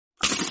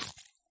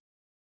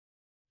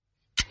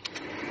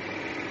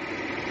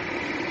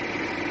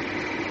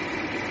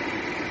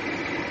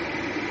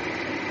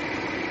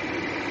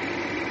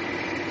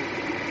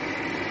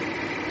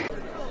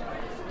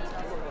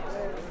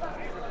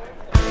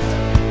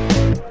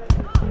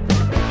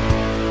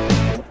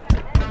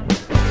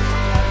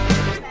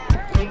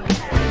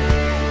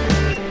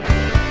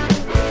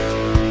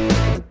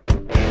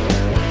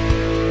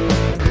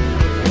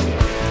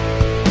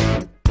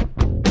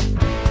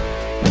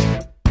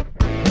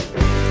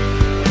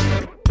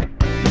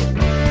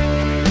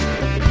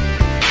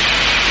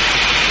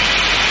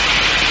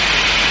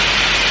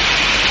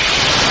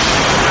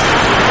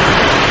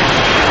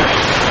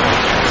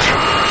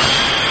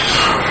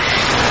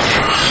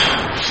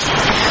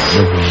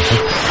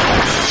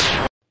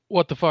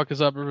What the fuck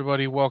is up,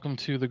 everybody? Welcome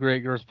to the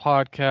Great Girls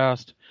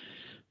Podcast.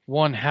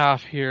 One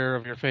half here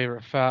of your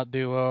favorite fat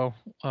duo.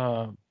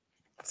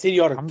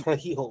 Senor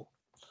Trujillo.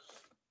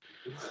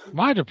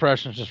 My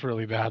depression's just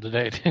really bad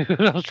today, too.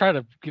 I was trying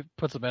to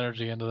put some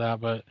energy into that,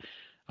 but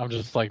I'm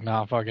just like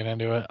not fucking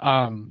into it.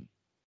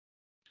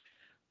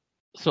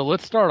 So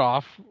let's start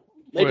off.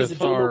 Ladies and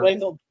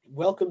gentlemen,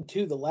 welcome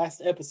to the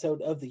last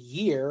episode of the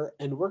year,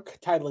 and we're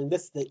titling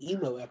this the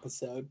emo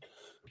episode.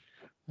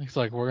 It's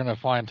like we're gonna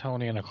find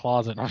Tony in a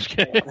closet. I'm just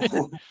kidding.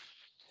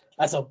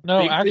 That's a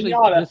no, big actually,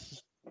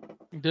 pinata.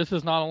 This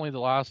is not only the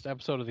last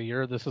episode of the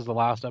year. This is the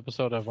last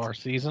episode of our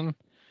season.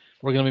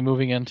 We're gonna be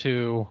moving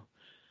into,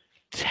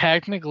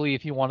 technically,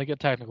 if you want to get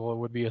technical, it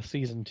would be a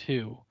season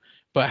 2.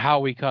 But how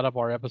we cut up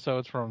our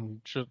episodes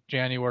from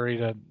January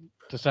to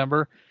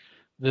December,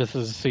 this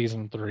is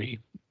season 3.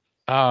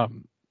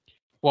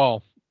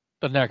 Well,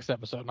 the next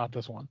episode, not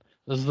this one.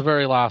 This is the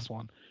very last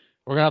one.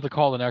 We're gonna have to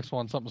call the next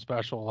one something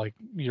special, like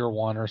year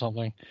 1 or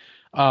something.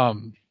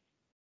 Well,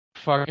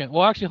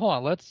 actually, hold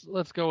on.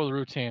 Let's go with the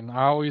routine.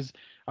 I always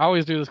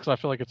do this because I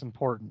feel like it's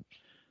important.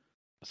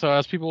 So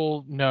as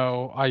people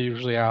know, I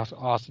usually ask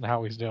Austin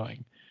how he's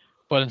doing,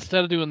 but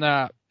instead of doing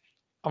that,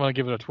 I'm gonna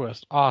give it a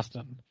twist.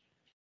 Austin,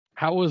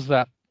 how was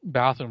that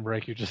bathroom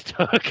break you just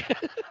took?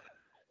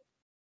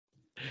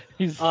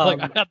 He's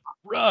like, I got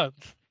the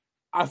runs.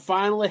 I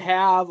finally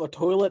have a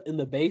toilet in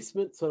the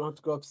basement, so I don't have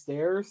to go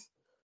upstairs.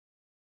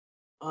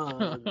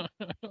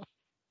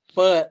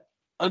 But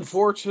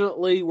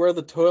unfortunately, where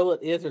the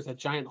toilet is, there's a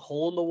giant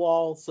hole in the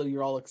wall, so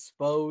you're all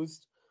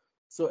exposed.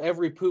 So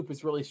every poop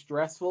is really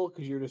stressful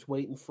because you're just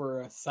waiting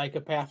for a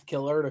psychopath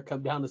killer to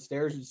come down the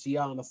stairs and see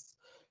you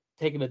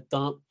taking a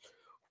dump.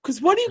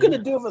 Because what are you going to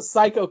do if a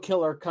psycho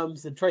killer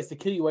comes and tries to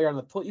kill you while you're on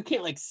the toilet? You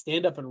can't,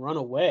 stand up and run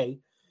away.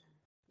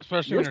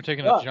 Especially when you're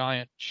taking a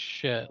giant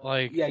shit. What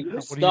are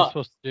you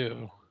supposed to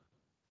do?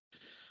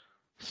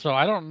 So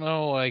I don't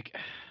know,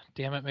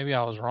 damn it, maybe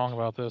I was wrong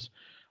about this.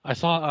 I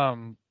saw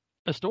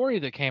a story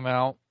that came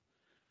out.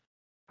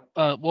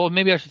 Well,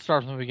 maybe I should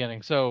start from the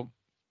beginning. So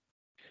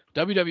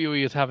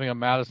WWE is having a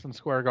Madison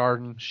Square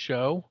Garden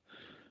show,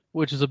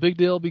 which is a big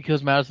deal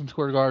because Madison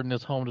Square Garden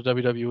is home to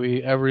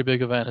WWE. Every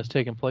big event has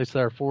taken place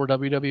there for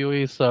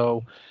WWE,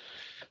 so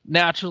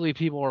naturally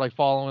people are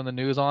following the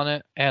news on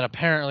it, and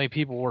apparently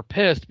people were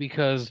pissed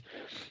because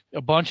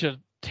a bunch of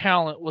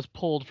talent was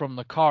pulled from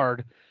the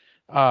card.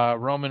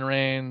 Roman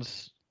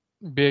Reigns,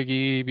 Big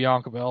E,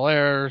 Bianca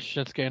Belair,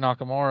 Shinsuke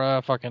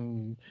Nakamura,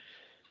 fucking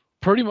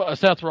pretty much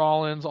Seth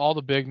Rollins, all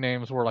the big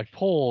names were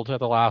pulled at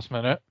the last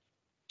minute.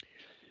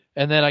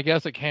 And then I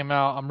guess it came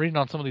out, I'm reading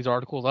on some of these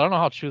articles. I don't know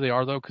how true they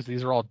are though, because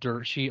these are all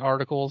dirt sheet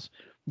articles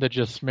that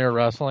just smear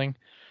wrestling.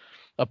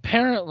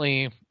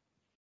 Apparently,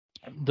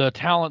 the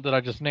talent that I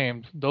just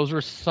named, those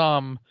are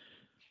some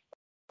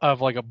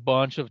of a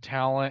bunch of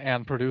talent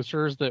and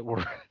producers that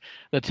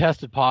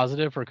tested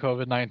positive for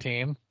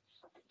COVID-19.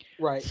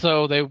 Right.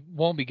 So they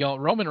won't be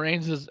going. Roman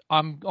Reigns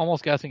I'm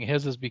almost guessing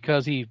his is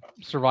because he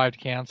survived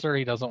cancer.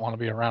 He doesn't want to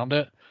be around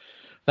it.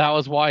 That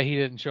was why he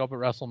didn't show up at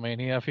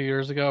WrestleMania a few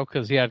years ago,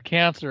 because he had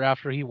cancer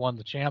after he won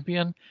the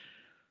champion.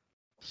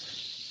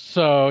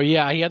 So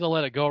yeah, he had to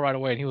let it go right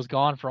away, and he was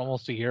gone for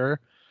almost a year.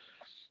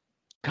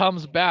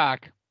 Comes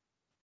back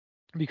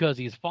because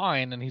he's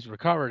fine and he's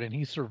recovered and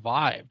he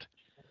survived.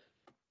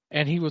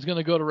 And he was going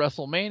to go to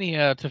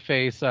WrestleMania to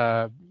face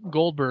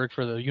Goldberg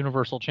for the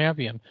Universal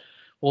Champion.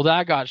 Well,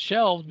 that got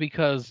shelved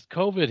because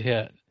COVID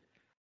hit.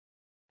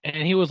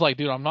 And he was like,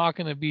 dude,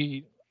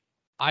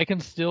 I can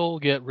still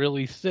get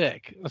really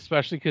sick,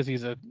 especially because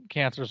he's a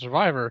cancer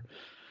survivor.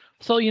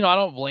 So, I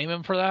don't blame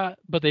him for that,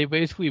 but they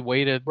basically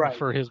waited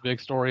for his big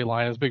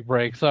storyline, his big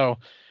break. So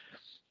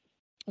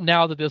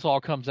now that this all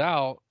comes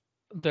out,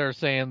 they're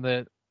saying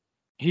that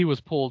he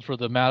was pulled for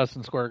the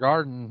Madison Square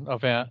Garden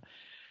event.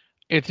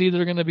 It's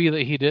either going to be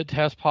that he did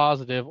test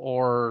positive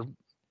or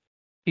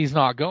he's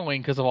not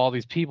going because of all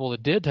these people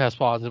that did test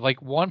positive.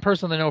 One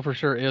person they know for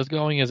sure is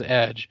going is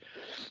Edge,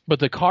 but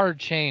the card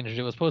changed.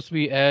 It was supposed to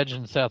be Edge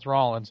and Seth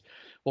Rollins.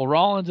 Well,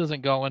 Rollins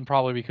isn't going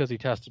probably because he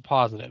tested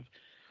positive.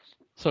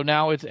 So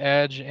now it's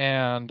Edge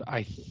and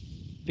I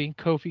think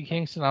Kofi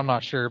Kingston. I'm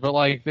not sure, but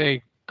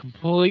they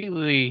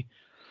completely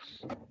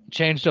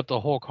changed up the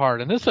whole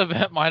card. And this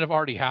event might have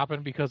already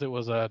happened because it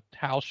was a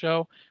house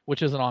show,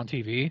 which isn't on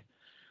TV.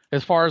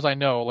 As far as I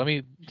know, let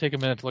me take a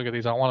minute to look at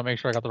these. I want to make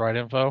sure I got the right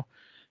info.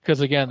 Because,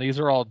 again, these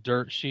are all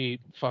dirt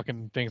sheet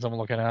fucking things I'm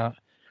looking at.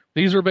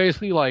 These are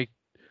basically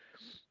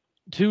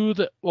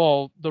the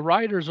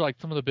writers are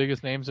some of the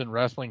biggest names in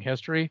wrestling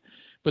history,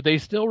 but they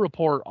still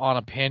report on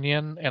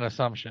opinion and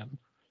assumption.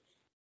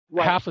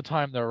 Right. Half the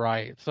time they're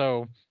right.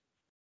 So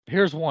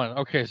here's one.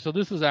 Okay, so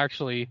this is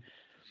actually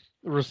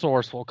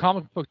resourceful.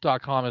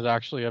 Comicbook.com is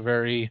actually a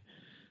very...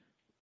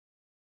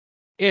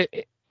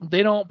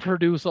 They don't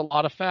produce a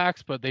lot of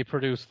facts, but they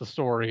produce the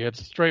story.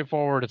 It's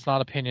straightforward. It's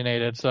not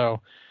opinionated.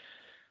 So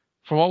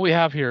from what we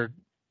have here,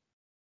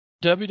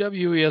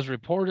 WWE has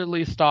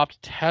reportedly stopped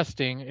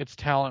testing its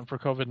talent for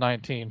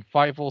COVID-19.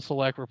 Fightful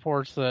Select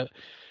reports that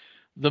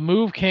the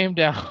move came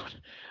down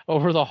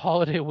over the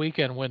holiday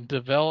weekend when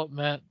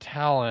developmental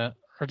talent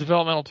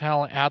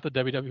at the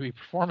WWE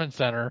Performance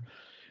Center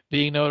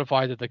being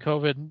notified that the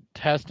COVID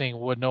testing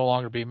would no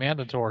longer be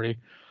mandatory.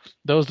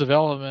 Those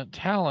development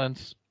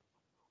talents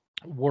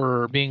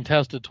were being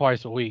tested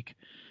twice a week.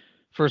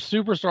 For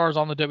superstars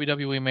on the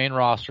WWE main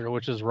roster,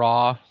 which is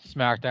Raw,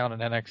 SmackDown,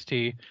 and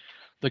NXT,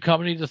 the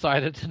company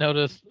decided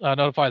to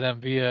notify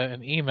them via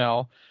an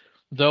email,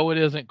 though it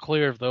isn't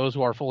clear if those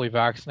who are fully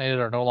vaccinated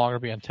are no longer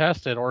being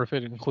tested or if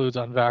it includes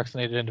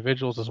unvaccinated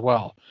individuals as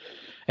well.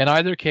 In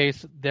either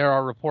case, there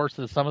are reports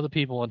that some of the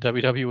people in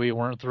WWE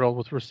weren't thrilled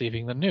with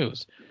receiving the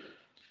news.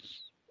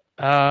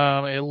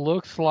 It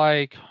looks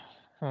like...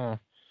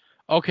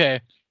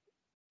 Okay,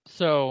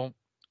 so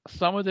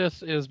some of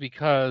this is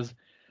because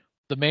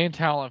the main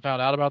talent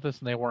found out about this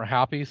and they weren't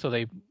happy, so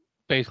they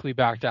basically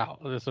backed out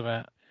of this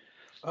event.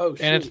 Oh,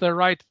 shit. And it's their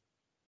right.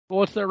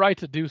 Well, it's their right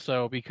to do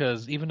so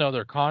because even though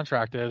they're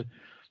contracted,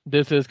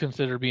 this is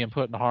considered being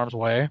put in harm's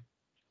way.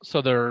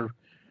 So they're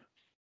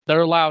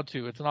allowed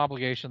to. It's an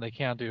obligation they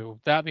can do.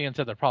 That being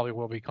said, there probably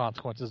will be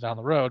consequences down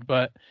the road,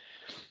 but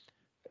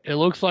it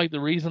looks like the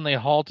reason they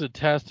halted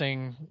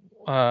testing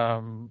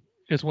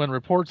is when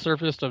reports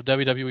surfaced of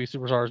WWE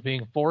superstars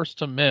being forced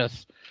to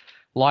miss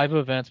live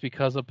events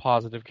because of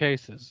positive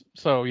cases.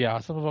 So yeah,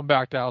 some of them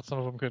backed out, some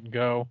of them couldn't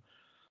go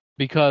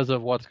because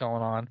of what's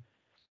going on.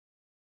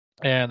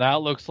 And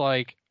that looks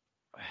like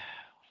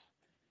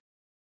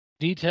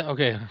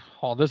Okay,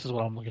 this is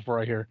what I'm looking for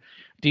right here.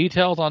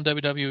 Details on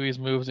WWE's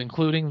moves,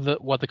 including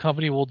what the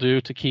company will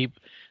do to keep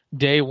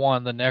Day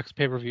 1, the next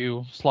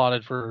pay-per-view,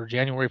 slotted for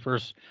January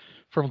 1st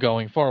from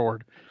going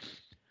forward.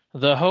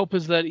 The hope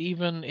is that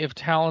even if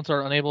talents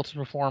are unable to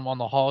perform on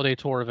the holiday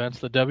tour events,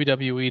 the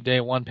WWE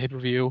Day 1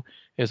 pay-per-view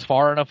is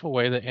far enough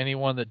away that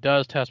anyone that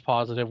does test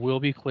positive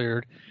will be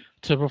cleared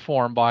to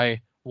perform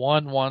by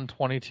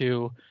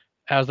 1/1/22,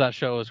 as that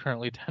show is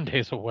currently 10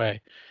 days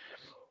away.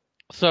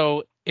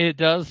 So it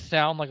does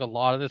sound like a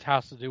lot of this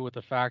has to do with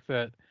the fact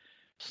that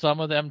some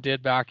of them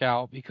did back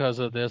out because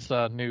of this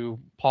new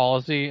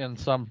policy, and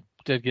some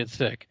did get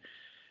sick.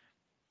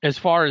 As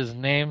far as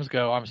names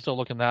go, I'm still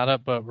looking that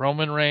up, but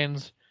Roman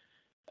Reigns,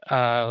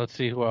 let's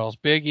see who else.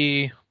 Big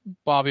E,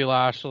 Bobby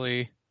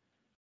Lashley,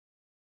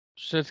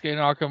 Shinsuke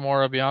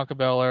Nakamura, Bianca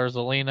Belair,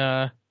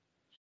 Zelina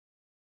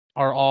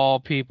are all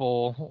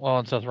people,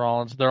 and Seth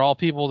Rollins, they're all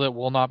people that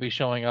will not be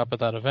showing up at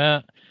that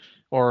event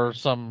or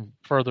some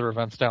further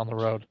events down the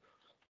road.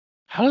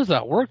 How does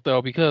that work,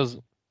 though? Because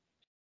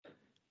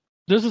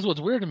this is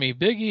what's weird to me.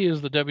 Big E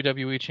is the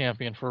WWE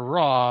champion for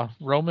Raw.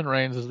 Roman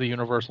Reigns is the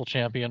Universal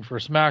champion for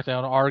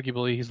SmackDown.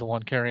 Arguably, he's the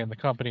one carrying the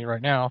company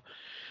right now.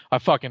 I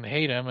fucking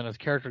hate him, and his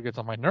character gets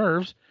on my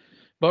nerves.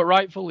 But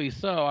rightfully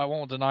so. I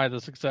won't deny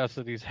the success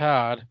that he's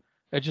had.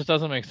 It just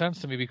doesn't make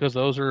sense to me because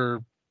those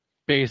are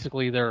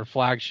basically their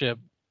flagship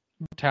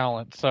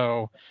talent.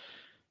 So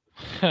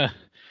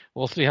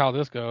we'll see how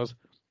this goes.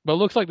 But it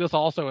looks like this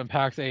also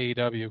impacts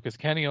AEW because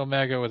Kenny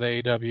Omega with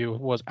AEW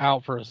was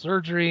out for a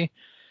surgery,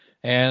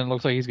 and it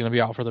looks like he's going to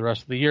be out for the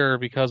rest of the year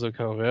because of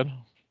COVID.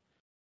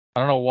 I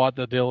don't know what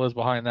the deal is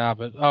behind that,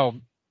 but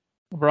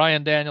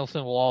Bryan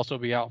Danielson will also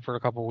be out for a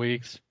couple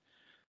weeks.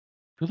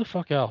 Who the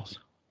fuck else?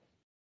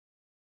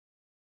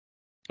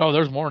 Oh,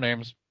 there's more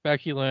names.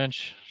 Becky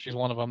Lynch, she's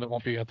one of them that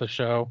won't be at the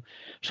show.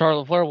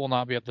 Charlotte Flair will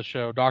not be at the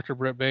show. Dr.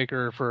 Britt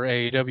Baker for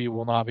AEW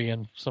will not be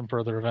in some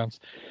further events.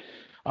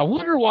 I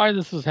wonder why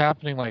this is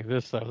happening like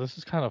this, though. This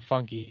is kind of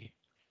funky.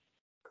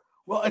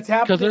 Well, it's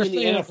happening in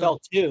the NFL,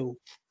 too.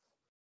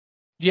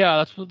 Yeah,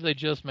 that's what they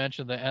just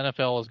mentioned. The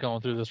NFL is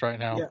going through this right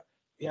now.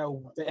 Yeah,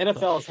 the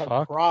NFL has had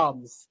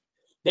problems.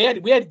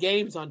 We had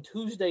games on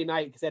Tuesday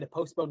night because they had to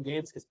postpone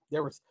games because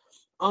there was,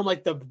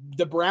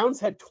 the Browns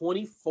had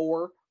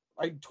 27.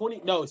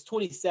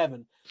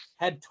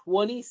 Had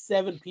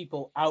 27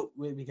 people out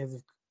because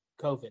of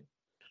COVID.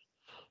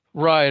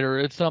 Right, or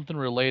it's something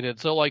related.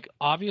 So,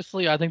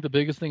 obviously, I think the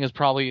biggest thing is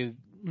probably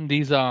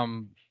these,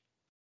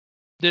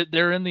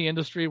 they're in the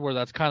industry where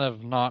that's kind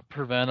of not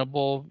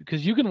preventable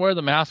because you can wear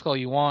the mask all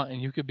you want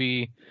and you could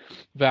be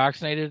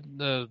vaccinated.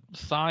 The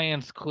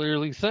science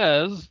clearly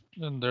says,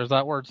 and there's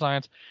that word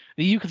science,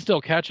 that you can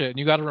still catch it. And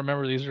you got to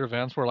remember these are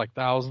events where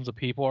thousands of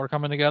people are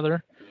coming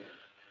together.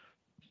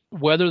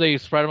 Whether they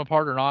spread them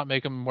apart or not,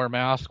 make them wear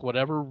masks,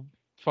 whatever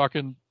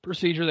fucking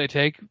procedure they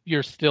take,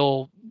 you're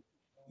still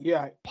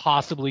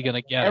possibly going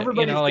to get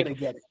Everybody's going to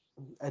get it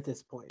at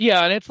this point.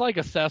 Yeah, and it's like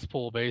a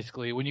cesspool,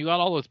 basically. When you got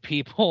all those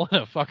people in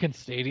a fucking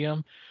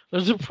stadium,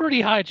 there's a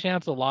pretty high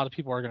chance a lot of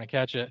people are going to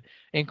catch it,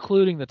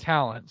 including the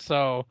talent.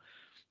 So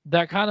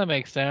that kind of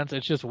makes sense.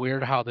 It's just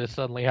weird how this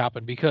suddenly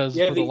happened because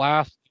for the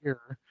last year,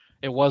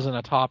 it wasn't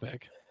a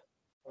topic.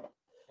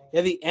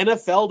 Yeah, the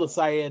NFL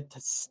decided to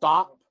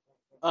stop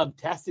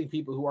testing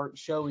people who aren't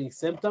showing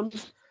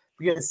symptoms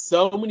because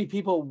so many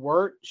people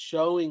weren't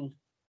showing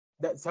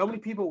so many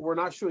people were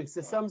not showing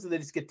symptoms and they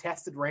just get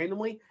tested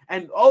randomly.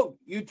 And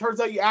turns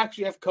out you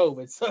actually have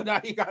COVID. So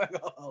now you gotta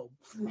go home.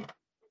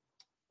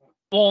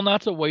 Well, and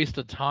that's a waste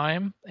of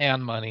time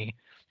and money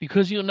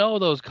Because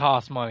those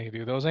cost money,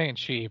 dude. Those ain't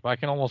cheap. I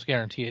can almost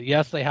guarantee it.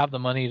 Yes, they have the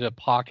money to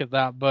pocket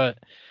that, but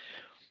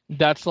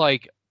that's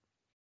like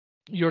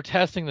you're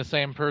testing the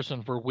same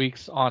person for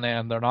weeks on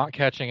end. They're not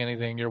catching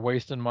anything. You're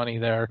wasting money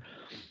there.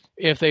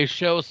 If they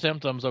show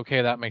symptoms,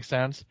 okay, that makes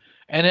sense.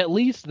 And at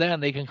least then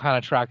they can kind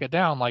of track it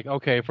down. Like,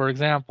 okay, for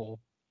example,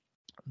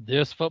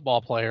 this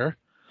football player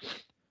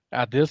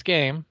at this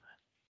game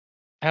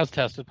has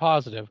tested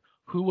positive.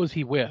 Who was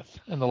he with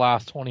in the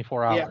last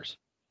 24 hours?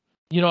 Yeah.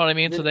 You know what I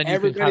mean? So then you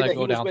can kind of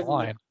go down the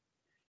line.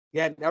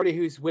 Yeah, everybody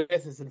who's with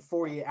us in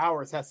 48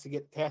 hours has to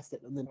get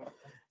tested. And then,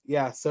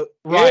 yeah, so.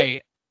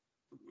 Right.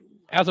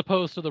 As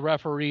opposed to the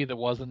referee that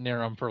wasn't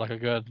near him for like a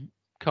good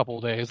couple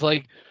of days.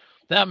 Like,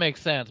 that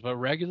makes sense. But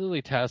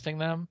regularly testing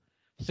them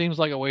seems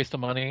like a waste of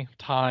money,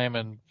 time,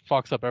 and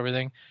fucks up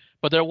everything.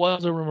 But there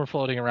was a rumor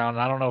floating around,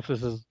 and I don't know if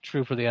this is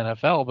true for the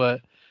NFL, but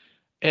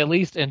at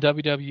least in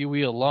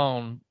WWE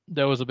alone,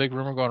 there was a big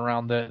rumor going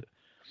around that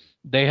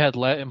they had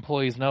let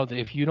employees know that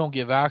if you don't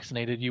get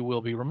vaccinated, you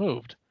will be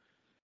removed.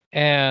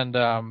 And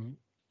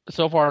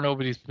so far,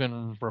 nobody's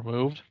been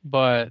removed,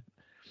 but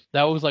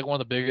that was like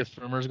one of the biggest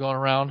rumors going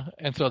around.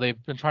 And so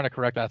they've been trying to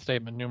correct that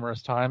statement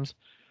numerous times.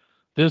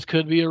 This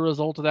could be a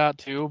result of that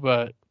too,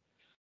 but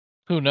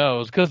who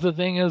knows? Because the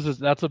thing is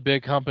that's a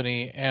big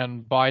company,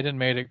 and Biden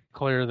made it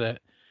clear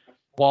that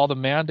while the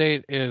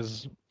mandate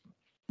is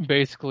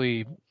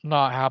basically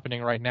not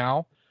happening right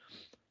now,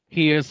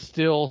 he is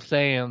still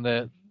saying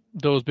that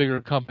those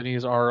bigger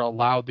companies are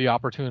allowed the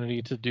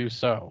opportunity to do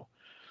so.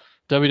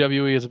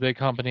 WWE is a big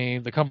company.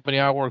 The company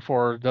I work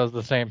for does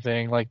the same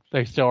thing. Like,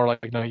 they still are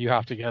like, no, you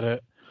have to get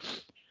it.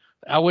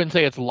 I wouldn't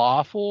say it's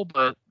lawful,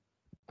 but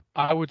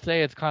I would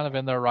say it's kind of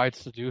in their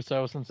rights to do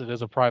so since it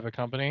is a private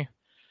company.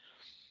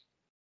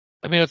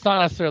 I mean, it's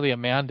not necessarily a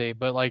mandate,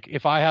 but like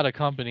if I had a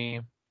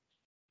company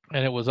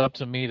and it was up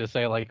to me to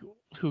say like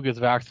who gets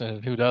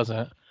vaccinated, who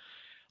doesn't,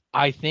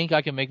 I think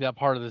I can make that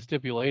part of the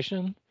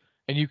stipulation,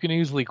 and you can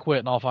easily quit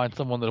and I'll find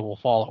someone that will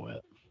follow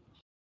it.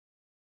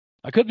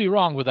 I could be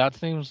wrong, but that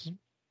seems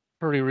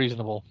pretty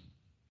reasonable.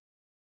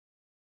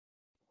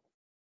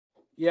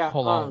 Yeah.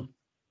 Hold on.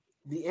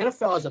 The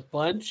NFL has a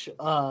bunch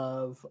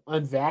of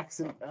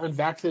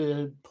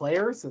unvaccinated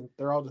players, and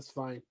they're all just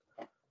fine.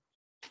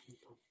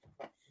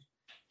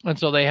 And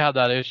so they had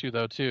that issue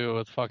though too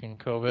with fucking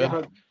COVID.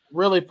 Yeah,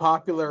 really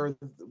popular.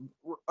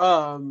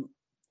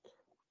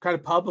 Kind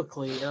of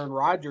publicly, Aaron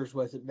Rodgers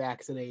wasn't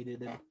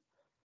vaccinated. And,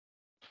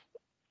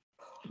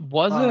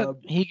 wasn't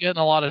he getting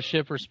a lot of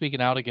shit for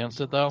speaking out against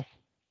it though?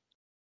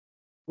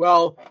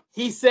 Well,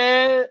 he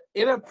said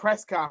in a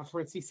press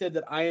conference, he said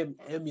that I am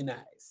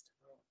immunized.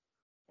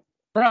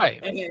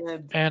 Right.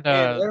 And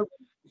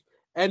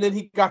then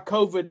he got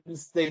COVID, and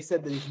they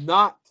said that he's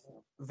not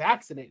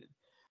vaccinated.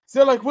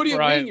 So, like, what do you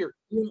mean you're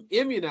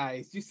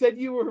immunized? You said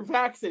you were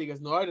vaccinated. He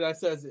goes, no, I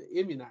said I was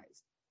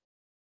immunized.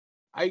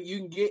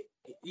 You can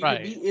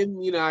be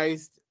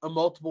immunized in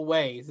multiple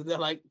ways. And they're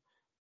like,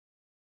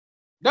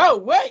 no,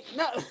 wait,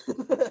 no.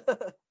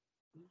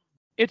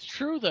 It's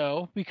true,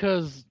 though,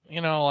 because,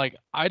 like,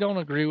 I don't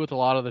agree with a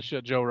lot of the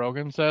shit Joe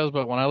Rogan says,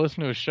 but when I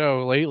listen to his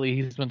show lately,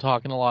 he's been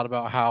talking a lot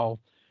about how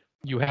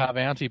you have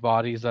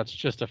antibodies. That's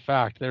just a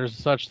fact. There's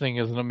such thing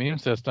as an immune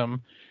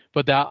system,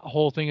 but that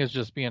whole thing is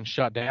just being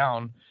shut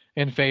down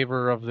in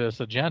favor of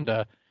this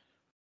agenda.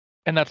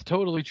 And that's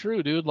totally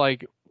true, dude.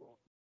 Like,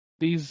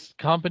 these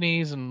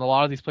companies and a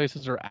lot of these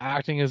places are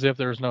acting as if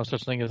there's no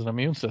such thing as an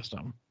immune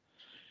system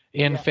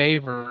in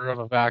favor of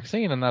a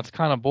vaccine, and that's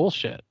kind of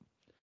bullshit.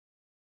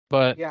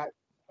 But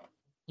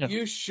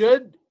you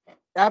should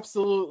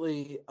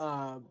absolutely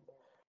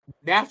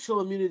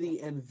natural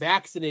immunity and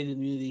vaccinated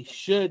immunity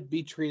should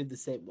be treated the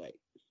same way.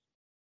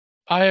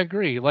 I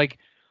agree. Like,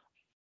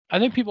 I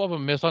think people have a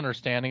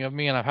misunderstanding of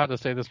me, and I've had to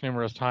say this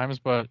numerous times,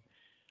 but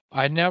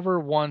I never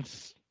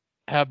once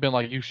have been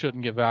like, you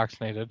shouldn't get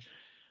vaccinated.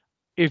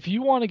 If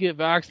you want to get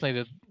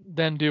vaccinated,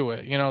 then do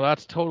it.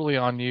 That's totally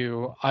on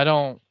you. I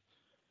don't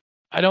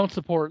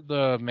support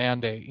the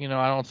mandate.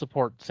 I don't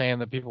support saying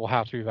that people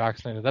have to be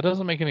vaccinated. That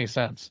doesn't make any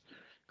sense,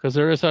 because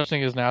there is such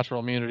thing as natural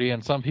immunity,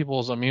 and some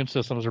people's immune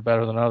systems are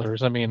better than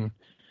others. I mean,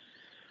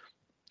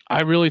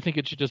 I really think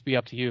it should just be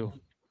up to you.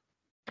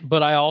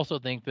 But I also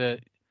think that,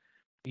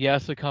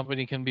 yes, a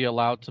company can be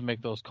allowed to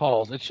make those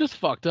calls. It's just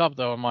fucked up,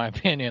 though, in my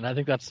opinion. I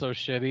think that's so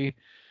shitty,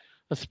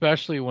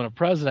 especially when a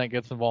president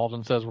gets involved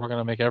and says, we're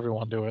going to make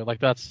everyone do it. Like,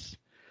 that's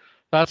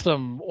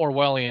some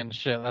Orwellian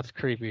shit. That's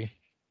creepy.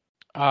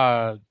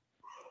 Fucking,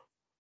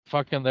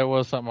 there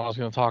was something I was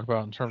going to talk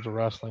about in terms of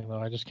wrestling, though.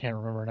 I just can't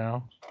remember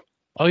now.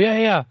 Oh,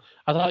 yeah.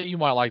 I thought you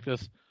might like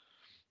this.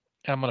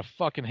 And I'm going to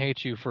fucking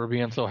hate you for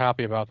being so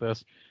happy about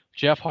this.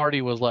 Jeff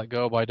Hardy was let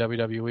go by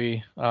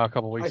WWE a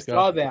couple weeks ago. I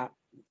saw that.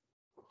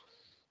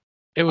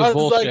 It was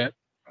bullshit.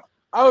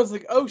 I was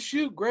like, oh,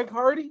 shoot, Greg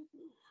Hardy?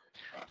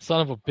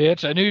 Son of a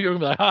bitch. I knew you were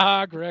going to be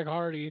like, Greg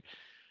Hardy.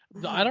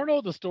 I don't know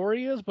what the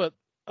story is, but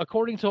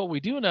according to what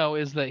we do know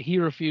is that he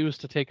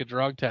refused to take a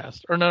drug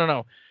test. Or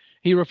no.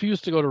 He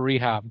refused to go to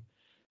rehab,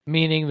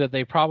 meaning that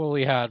they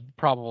probably had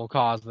probable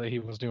cause that he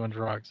was doing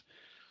drugs.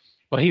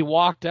 But he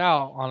walked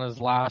out on his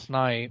last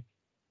night.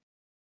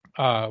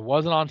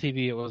 Wasn't on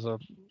TV. It was a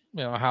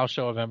house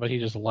show event, but he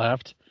just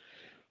left.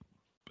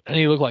 And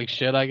he looked like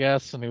shit, I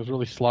guess, and he was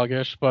really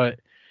sluggish. But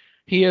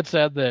he had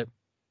said that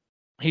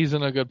he's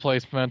in a good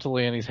place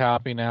mentally and he's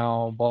happy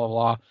now, blah, blah,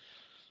 blah.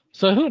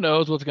 So who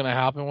knows what's going to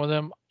happen with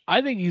him.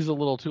 I think he's a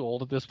little too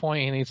old at this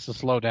point. He needs to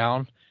slow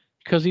down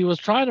because he was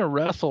trying to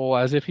wrestle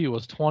as if he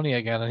was 20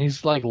 again, and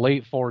he's like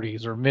late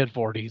 40s or mid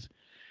 40s.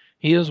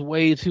 He is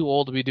way too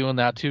old to be doing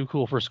that too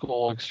cool for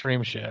school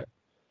extreme shit.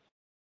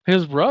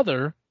 His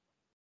brother,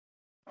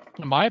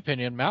 in my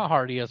opinion, Matt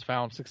Hardy, has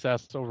found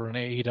success over in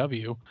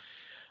AEW.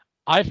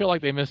 I feel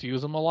like they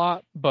misuse him a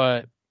lot,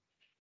 but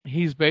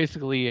he's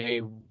basically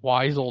a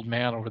wise old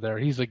man over there.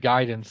 He's a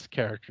guidance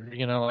character,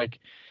 like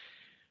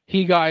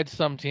he guides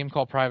some team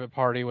called Private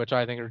Party, which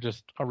I think are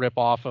just a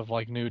rip-off of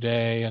like New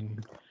Day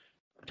and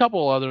a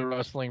couple other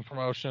wrestling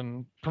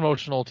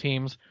promotional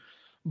teams.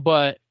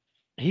 But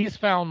he's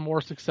found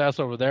more success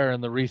over there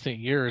in the recent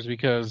years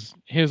because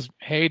his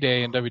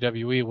heyday in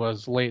WWE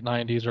was late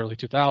 90s, early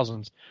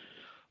 2000s.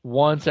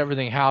 Once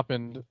everything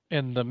happened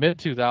in the mid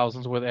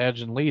 2000s with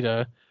Edge and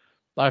Lita,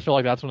 I feel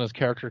like that's when his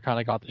character kind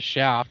of got the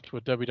shaft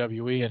with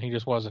WWE and he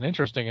just wasn't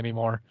interesting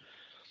anymore.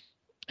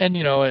 And,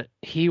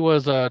 he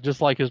was just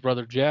like his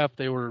brother Jeff.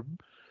 They were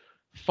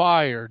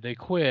fired, they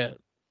quit,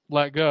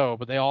 let go,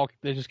 but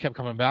they just kept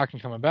coming back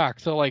and coming back.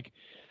 So, like,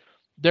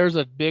 there's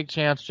a big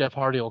chance Jeff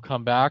Hardy will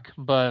come back,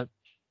 but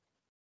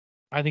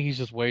I think he's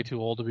just way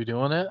too old to be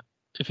doing it.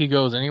 If he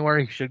goes anywhere,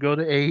 he should go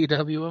to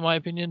AEW, in my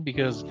opinion,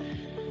 because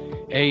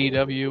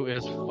AEW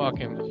is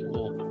fucking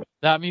cool.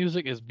 That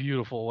music is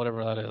beautiful,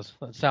 whatever that is.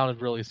 That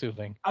sounded really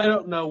soothing. I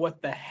don't know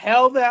what the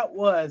hell that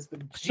was,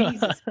 but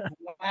Jesus,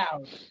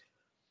 wow.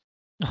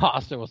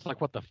 Austin was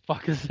like, what the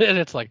fuck is it?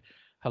 It's like,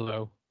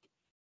 hello,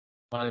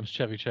 my name's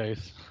Chevy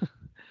Chase.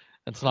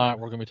 It's not,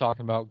 we're going to be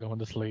talking about going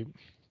to sleep.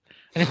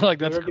 And you're like,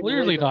 that's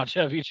clearly not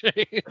Chevy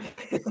Chase.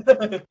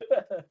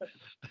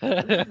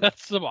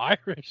 That's some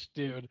Irish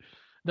dude.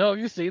 No, have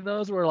you seen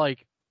those where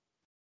like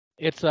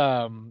it's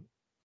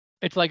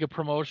like a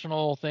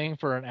promotional thing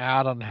for an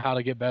ad on how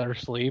to get better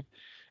sleep,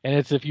 and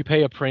it's if you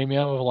pay a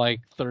premium of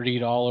like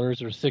 $30 or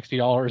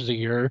 $60 a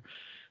year,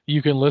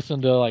 you can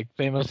listen to like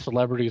famous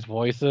celebrities'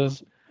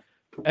 voices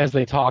as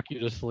they talk you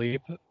to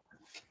sleep.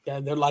 Yeah,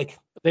 they're like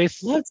they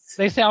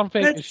sound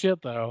fake as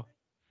shit though.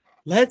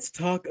 Let's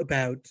talk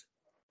about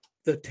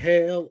the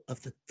tale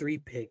of the three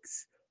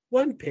pigs.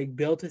 One pig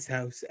built his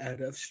house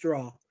out of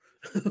straw.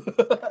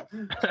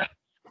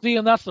 See,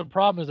 and that's the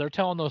problem is they're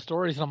telling those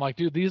stories, and I'm like,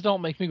 dude, these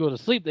don't make me go to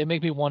sleep. They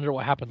make me wonder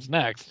what happens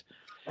next.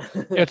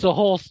 It's a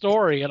whole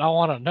story, and I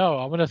want to know.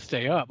 I'm going to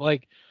stay up.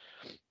 Like,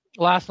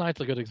 last night's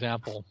a good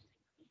example.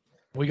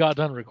 We got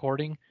done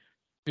recording.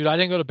 Dude, I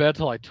didn't go to bed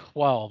till like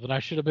 12, and I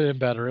should have been in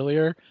bed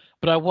earlier,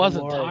 but I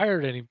wasn't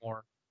tired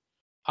anymore.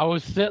 I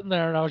was sitting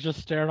there, and I was just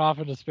staring off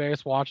into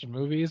space watching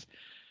movies.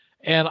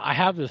 And I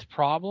have this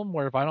problem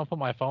where if I don't put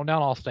my phone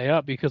down, I'll stay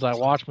up because I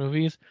watch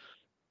movies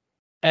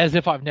as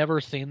if I've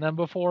never seen them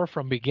before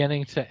from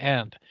beginning to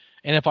end.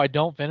 And if I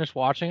don't finish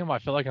watching them, I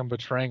feel like I'm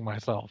betraying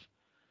myself.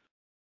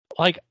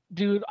 Like,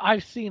 dude,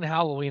 I've seen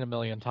Halloween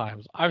 1,000,000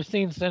 times. I've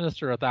seen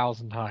Sinister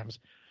 1,000 times.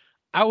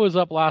 I was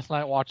up last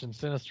night watching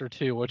Sinister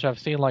 2, which I've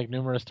seen like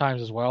numerous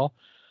times as well.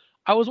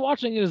 I was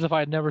watching it as if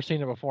I'd never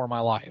seen it before in my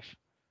life.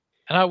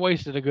 And I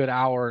wasted a good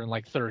hour and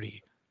like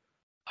 30.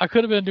 I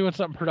could have been doing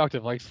something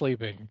productive like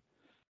sleeping.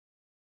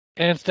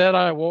 And instead,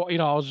 I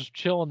was just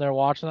chilling there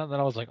watching that, and then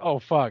I was like, "Oh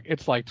fuck,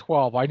 it's like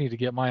 12. I need to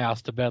get my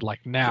ass to bed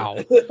like now."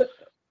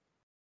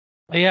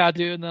 Yeah,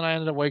 dude. And then I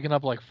ended up waking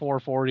up like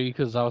 4:40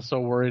 because I was so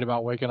worried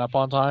about waking up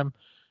on time,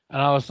 and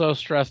I was so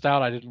stressed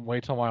out I didn't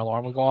wait till my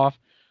alarm would go off.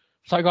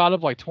 So I got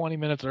up like 20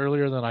 minutes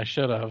earlier than I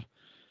should have.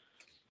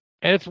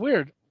 And it's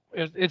weird.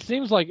 It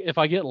seems like if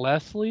I get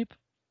less sleep,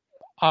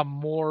 I'm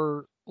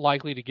more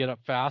likely to get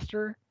up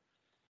faster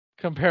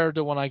compared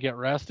to when I get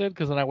rested,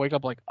 because then I wake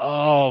up like,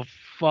 oh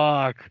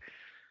fuck,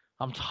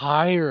 I'm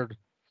tired.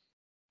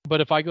 But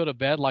if I go to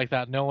bed like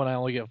that, knowing I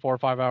only get 4 or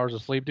 5 hours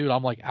of sleep, dude,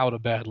 I'm like out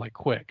of bed like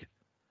quick.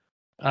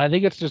 And I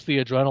think it's just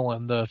the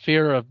adrenaline, the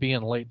fear of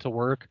being late to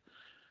work,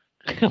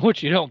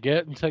 which you don't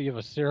get until you have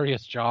a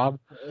serious job.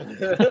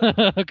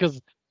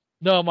 Because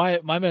no, my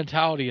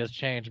mentality has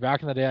changed.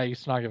 Back in the day, I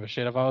used to not give a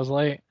shit if I was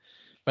late,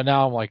 but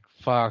now I'm like,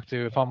 fuck,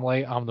 dude, if I'm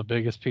late, I'm the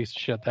biggest piece of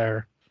shit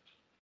there.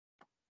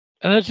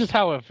 And that's just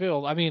how it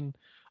feels. I mean,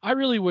 I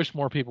really wish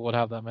more people would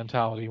have that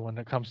mentality when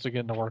it comes to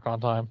getting to work on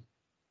time.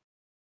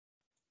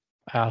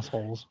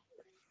 Assholes.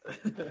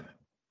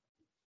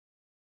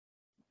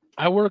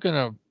 I work in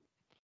a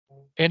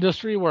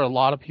industry where a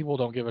lot of people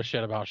don't give a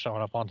shit about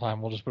showing up on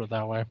time. We'll just put it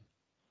that way.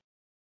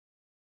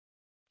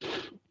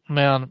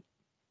 Man,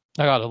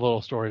 I got a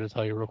little story to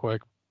tell you real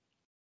quick.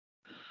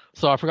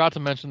 So I forgot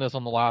to mention this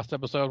on the last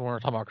episode when we were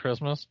talking about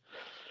Christmas.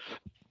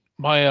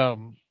 My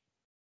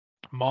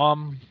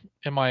mom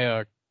in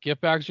my gift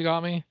bag she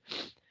got me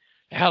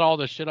had all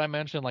this shit I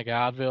mentioned, like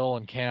Advil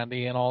and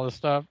candy and all this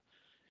stuff.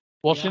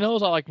 Well, yeah. She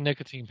knows I like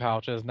nicotine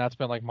pouches, and that's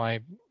been like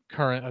my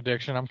current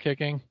addiction I'm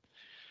kicking.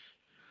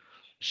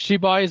 She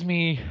buys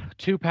me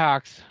 2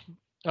 packs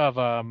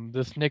of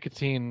this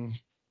nicotine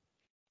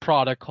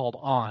product called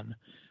On.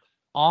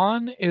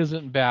 On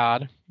isn't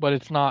bad, but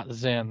it's not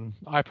Zyn.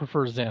 I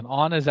prefer Zyn.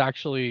 On is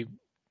actually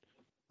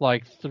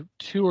like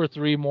 2 or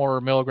 3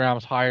 more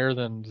milligrams higher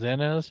than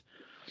Zyn is,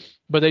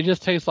 but they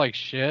just taste like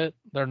shit.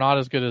 They're not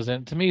as good as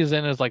Zyn. To me,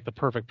 Zyn is like the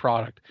perfect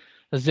product.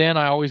 Zyn,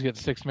 I always get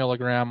 6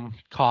 milligram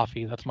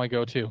coffee. That's my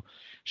go-to.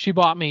 She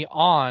bought me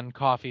On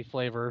coffee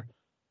flavor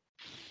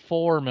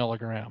 4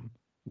 milligram,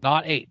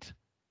 not 8.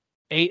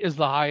 8 is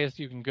the highest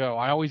you can go.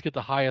 I always get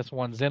the highest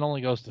one. Zyn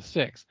only goes to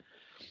 6.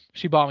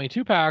 She bought me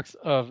 2 packs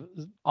of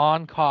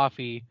On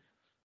coffee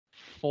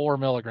 4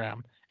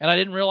 milligram. And I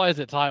didn't realize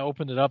it till I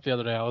opened it up the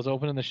other day. I was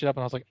opening the shit up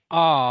and I was like,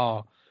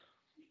 oh,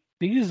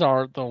 these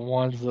aren't the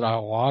ones that I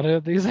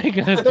wanted. These ain't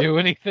gonna do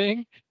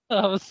anything.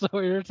 I was so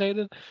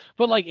irritated.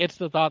 But like it's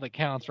the thought that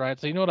counts, right?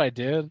 So you know what I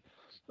did?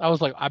 I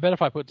was like, I bet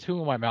if I put 2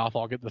 in my mouth,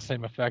 I'll get the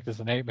same effect as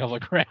an 8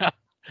 milligram.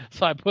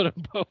 So I put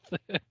them both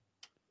in.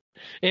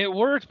 It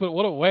worked, but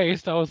what a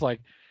waste. I was like,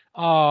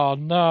 oh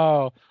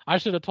no. I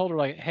should have told her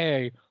like,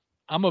 hey,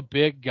 I'm a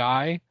big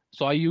guy,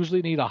 so I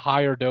usually need a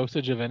higher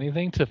dosage of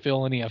anything to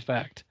feel any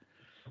effect.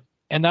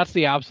 And that's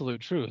the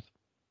absolute truth.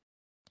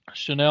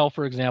 Chanel,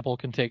 for example,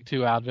 can take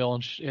 2 Advil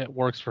and it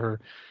works for her.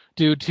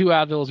 Dude, 2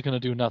 Advil is going to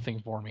do nothing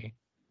for me.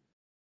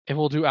 It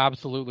will do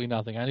absolutely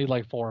nothing. I need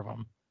like 4 of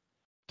them.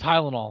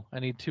 Tylenol, I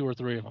need 2 or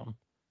 3 of them.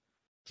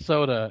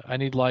 Soda, I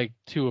need like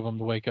 2 of them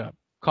to wake up.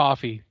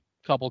 Coffee,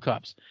 couple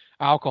cups.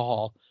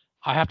 Alcohol,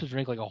 I have to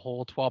drink like a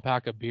whole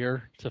 12-pack of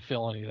beer to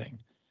feel anything.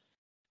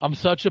 I'm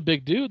such a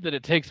big dude that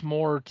it takes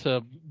more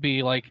to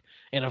be like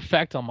an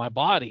effect on my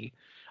body.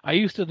 I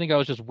used to think I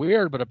was just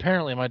weird, but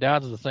apparently my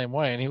dad's the same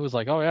way. And he was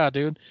like, oh, yeah,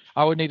 dude,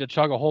 I would need to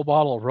chug a whole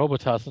bottle of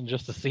Robitussin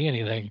just to see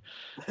anything.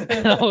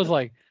 And I was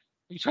like,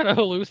 you trying to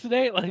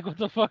hallucinate? Like, what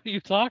the fuck are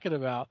you talking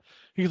about?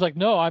 He's like,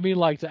 no, I mean,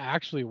 like, to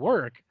actually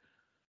work.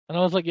 And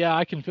I was like, yeah,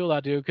 I can feel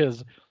that, dude,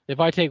 because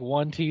if I take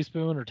 1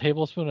 teaspoon or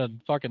tablespoon of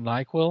fucking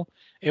NyQuil,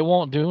 it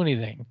won't do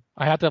anything.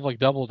 I have to have, like,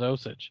 double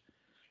dosage.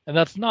 And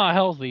that's not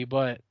healthy,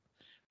 but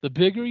the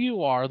bigger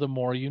you are, the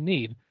more you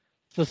need.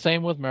 It's the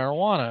same with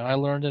marijuana. I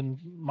learned in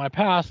my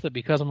past that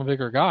because I'm a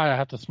bigger guy, I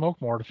have to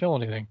smoke more to feel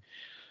anything.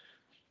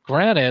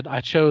 Granted, I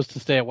chose to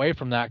stay away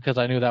from that because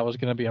I knew that was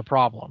going to be a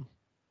problem.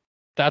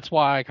 That's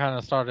why I kind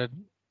of started,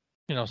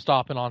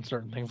 stopping on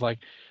certain things like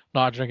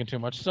not drinking too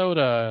much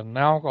soda and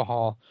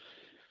alcohol.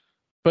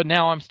 But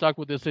now I'm stuck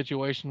with this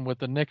situation with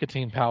the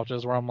nicotine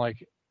pouches where I'm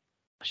like,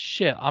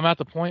 shit, I'm at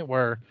the point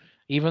where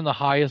even the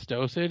highest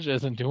dosage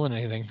isn't doing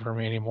anything for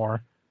me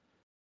anymore.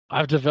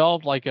 I've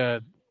developed like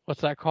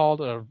what's that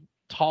called? A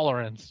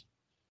tolerance.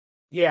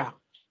 Yeah.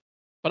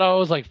 But I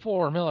was like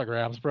 4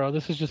 milligrams, bro.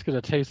 This is just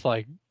going to taste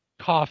like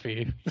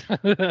coffee.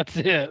 That's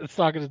it. It's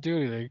not going to do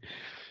anything.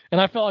 And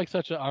I felt like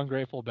such an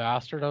ungrateful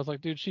bastard. I was like,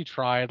 dude, she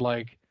tried.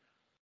 Like,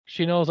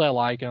 she knows I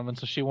like him. And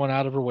so she went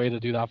out of her way to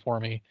do that for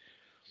me.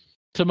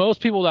 To most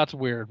people, that's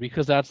weird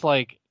because that's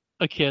like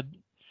a kid.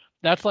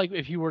 That's like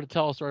if you were to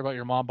tell a story about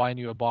your mom buying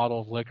you a bottle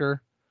of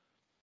liquor,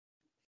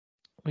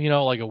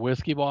 like a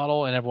whiskey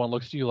bottle, and everyone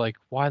looks at you like,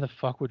 why the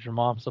fuck would your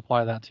mom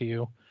supply that to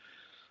you?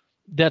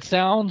 That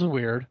sounds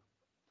weird,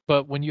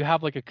 but when you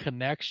have like a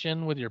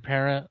connection with your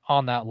parent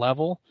on that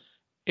level,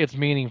 it's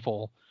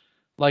meaningful.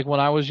 Like when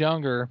I was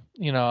younger,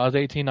 I was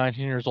 18,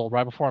 19 years old,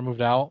 right before I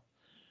moved out,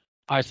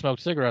 I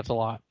smoked cigarettes a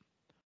lot.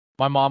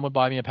 My mom would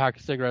buy me a pack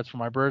of cigarettes for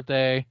my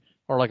birthday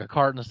or like a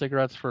carton of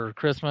cigarettes for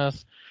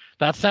Christmas.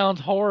 That sounds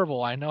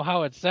horrible. I know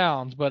how it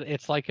sounds, but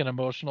it's like an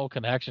emotional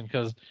connection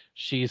because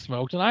she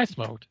smoked and I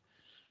smoked.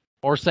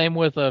 Or same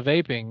with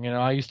vaping.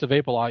 I used to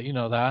vape a lot. You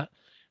know that.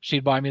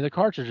 She'd buy me the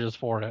cartridges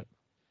for it.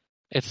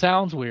 It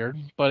sounds weird,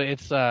 but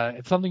it's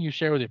something you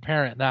share with your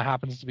parent, and that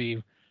happens to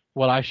be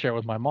what I share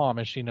with my mom.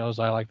 Is she knows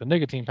I like the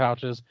nicotine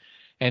pouches,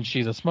 and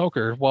she's a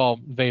smoker. Well,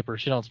 vapor.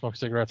 She don't smoke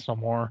cigarettes no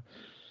more.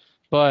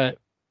 But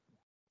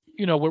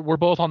we're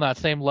both on that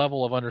same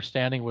level of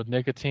understanding with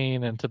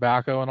nicotine and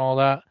tobacco and all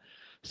that.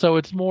 So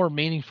it's more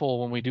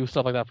meaningful when we do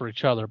stuff like that for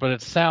each other. But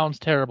it sounds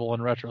terrible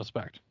in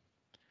retrospect.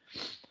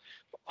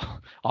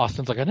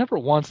 Austin's like, I never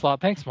once thought,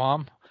 thanks,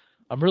 Mom.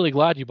 I'm really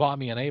glad you bought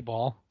me an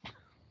 8-ball.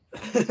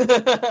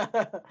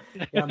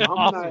 Yeah,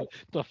 Mom and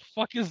the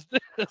fuck is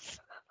this?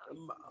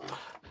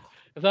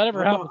 If that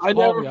ever happens,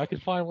 call me. I can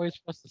find ways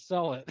for us to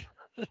sell it.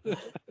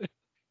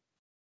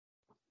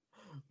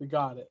 We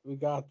got it. We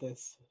got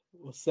this.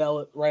 We'll sell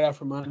it right out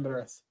from under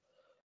us.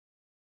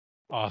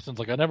 Austin's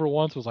like, I never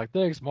once was like,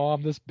 thanks,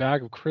 Mom. This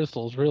bag of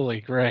crystal is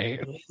really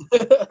great.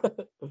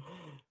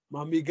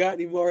 Mom, you got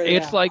any more of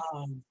it's that? Like,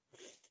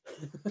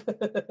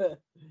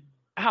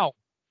 ow.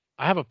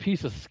 I have a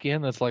piece of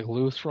skin that's like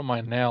loose from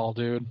my nail,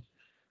 dude.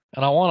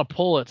 And I want to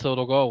pull it so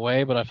it'll go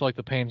away, but I feel like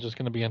the pain's just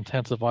going to be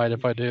intensified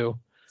if I do.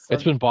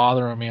 It's been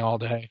bothering me all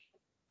day.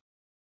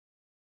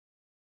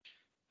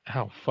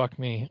 Ow, fuck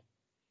me.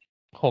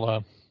 Hold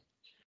on.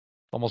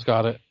 Almost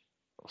got it.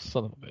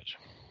 Son of a bitch.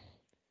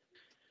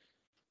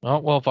 Oh,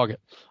 well, fuck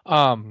it.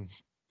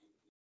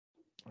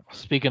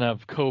 Speaking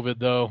of COVID,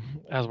 though,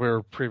 as we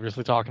were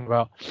previously talking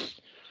about,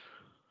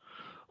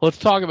 Let's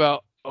talk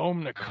about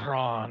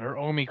Omicron or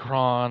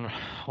Omicron,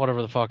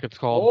 whatever the fuck it's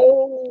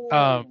called.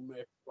 Omicron.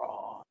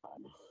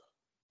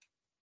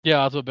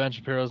 Yeah, that's what Ben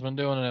Shapiro's been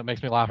doing, and it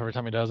makes me laugh every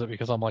time he does it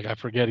because I'm like, I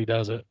forget he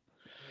does it.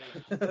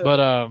 But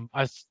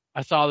I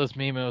saw this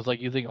meme and it was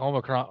like, you think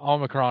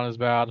Omicron is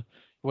bad?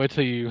 Wait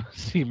till you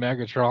see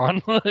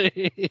Megatron.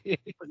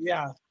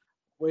 Yeah.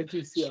 Wait till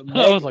you see a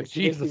I was like,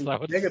 Jesus,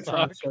 that would Megatron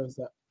suck. shows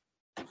up.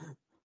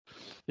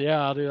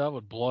 Yeah, dude, that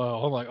would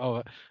blow. I'm like,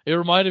 oh, it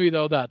reminded me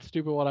though that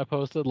stupid one I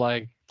posted.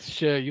 Like,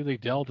 shit, you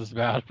think Delta's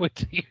bad? Wait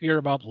till you hear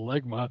about the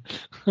Ligma.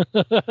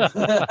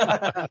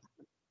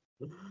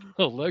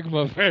 The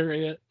Ligma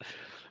variant.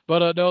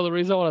 But no, the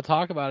reason I want to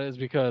talk about it is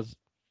because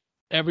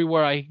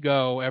everywhere I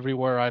go,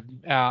 everywhere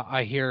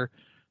I hear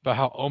about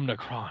how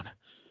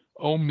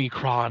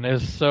Omicron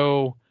is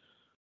so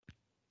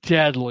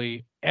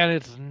deadly, and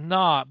it's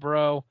not,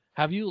 bro.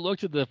 Have you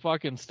looked at the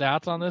fucking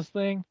stats on this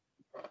thing?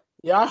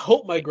 Yeah, I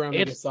hope my grandma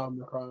It's gets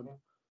Omicron.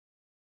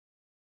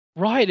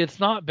 right. It's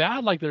not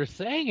bad like they're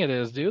saying it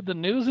is, dude. The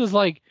news is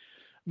like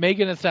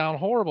making it sound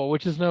horrible,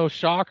 which is no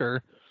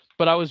shocker.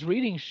 But I was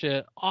reading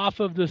shit off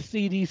of the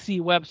CDC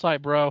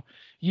website, bro.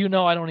 You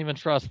know I don't even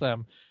trust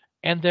them.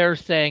 And they're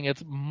saying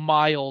it's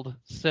mild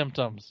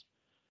symptoms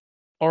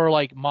or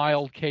like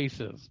mild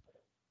cases.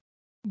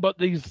 But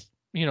these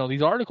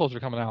articles are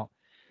coming out.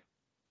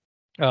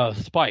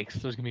 Spikes.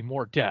 There's going to be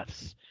more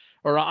deaths.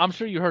 Or I'm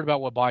sure you heard about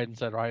what Biden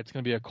said, right? It's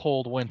going to be a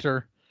cold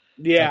winter.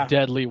 Yeah. A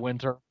deadly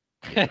winter.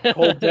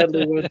 Cold,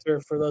 deadly winter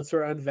for those who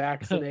are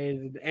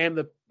unvaccinated and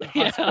the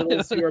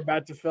hospitals who are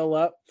about to fill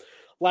up.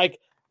 Like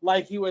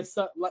he was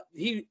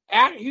he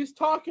was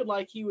talking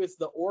like he was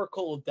the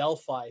Oracle of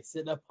Delphi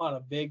sitting up on a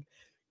big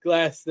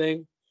glass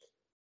thing.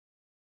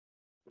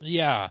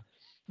 Yeah.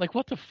 Like,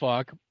 what the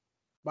fuck?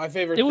 My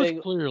favorite it thing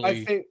was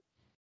clearly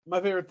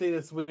my favorite thing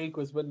this week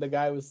was when the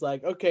guy was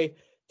like, okay,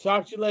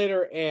 talk to you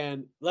later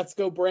and let's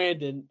go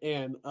Brandon,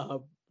 and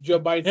Joe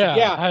Biden said,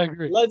 yeah, I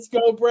agree. Let's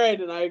go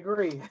Brandon, I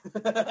agree.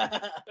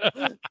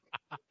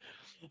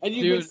 And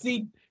you Dude, can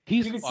see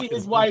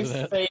his wife's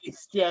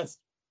face just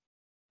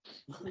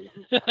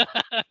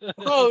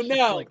oh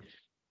no. Like,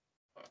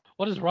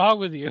 what is wrong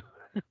with you?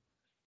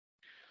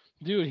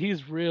 Dude,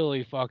 he's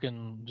really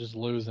fucking just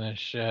losing his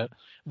shit.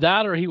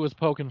 That or he was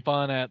poking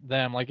fun at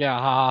them, like, yeah,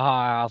 ha ha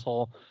ha,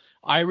 asshole.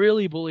 I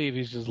really believe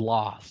he's just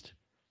lost.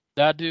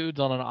 That dude's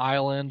on an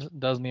island,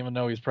 doesn't even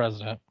know he's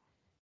president.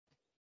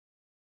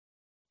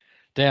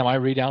 Damn, I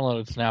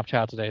re-downloaded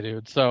Snapchat today,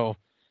 dude. So,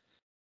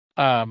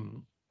 I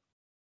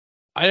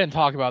didn't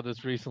talk about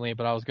this recently,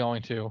 but I was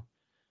going to.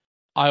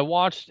 I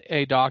watched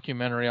a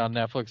documentary on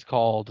Netflix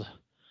called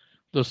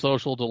The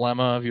Social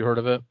Dilemma. Have you heard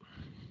of it?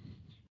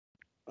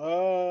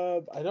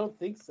 I don't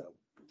think so.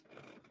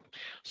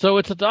 So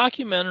it's a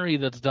documentary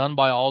that's done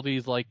by all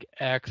these like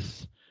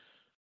ex-employees,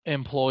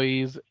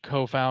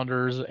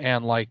 co-founders,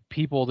 and like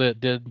people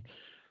that did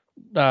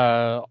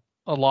a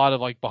lot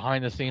of like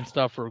behind-the-scenes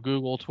stuff for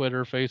Google,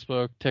 Twitter,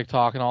 Facebook,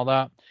 TikTok, and all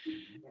that.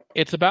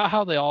 It's about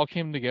how they all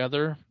came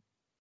together,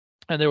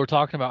 and they were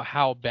talking about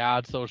how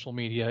bad social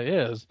media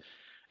is,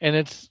 and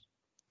it's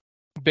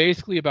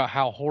basically about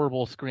how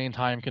horrible screen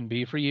time can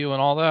be for you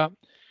and all that.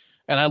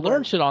 And I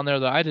learned shit on there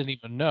that I didn't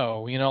even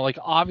know. You know, like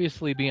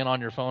obviously being on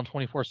your phone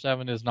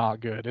 24/7 is not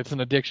good. It's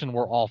an addiction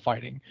we're all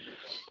fighting.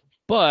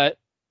 But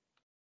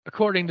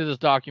according to this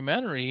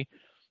documentary,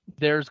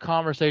 there's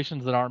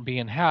conversations that aren't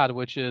being had,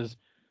 which is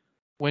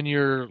when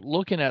you're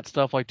looking at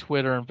stuff like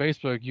Twitter and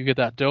Facebook, you get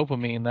that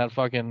dopamine,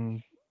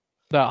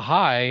 that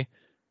high,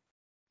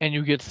 and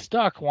you get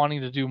stuck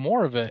wanting to do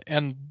more of it.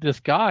 And this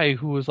guy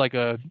who was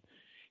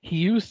he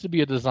used to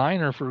be a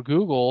designer for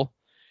Google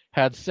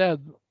had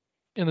said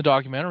in the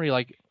documentary,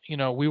 like, you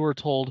know, we were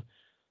told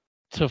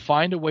to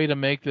find a way to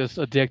make this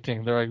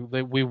addicting. They're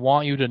like, we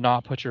want you to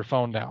not put your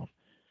phone down.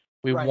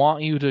 We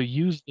want you to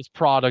use this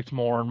product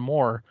more and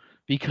more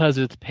because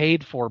it's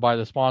paid for by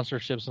the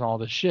sponsorships and all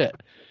this shit.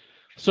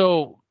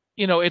 So,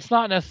 you know, it's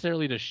not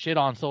necessarily to shit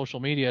on social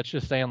media. It's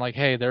just saying like,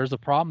 hey, there's a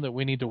problem that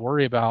we need to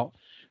worry about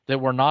that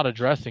we're not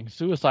addressing.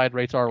 Suicide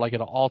rates are like at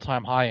an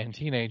all-time high in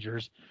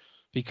teenagers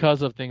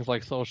because of things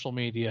like social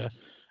media.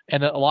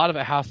 And a lot of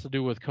it has to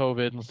do with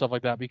COVID and stuff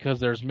like that because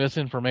there's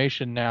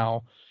misinformation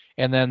now,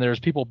 and then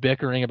there's people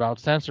bickering about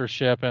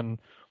censorship, and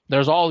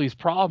there's all these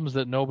problems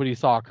that nobody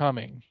saw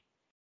coming.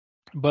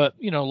 But,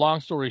 you know, long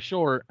story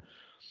short,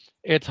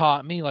 it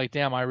taught me like,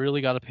 damn, I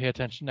really got to pay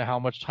attention to how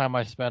much time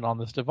I spend on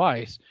this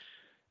device.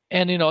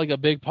 And, you know, like a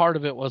big part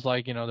of it was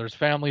like, you know, there's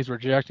families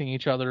rejecting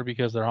each other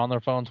because they're on their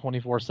phone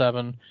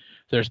 24/7.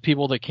 There's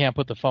people that can't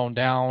put the phone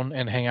down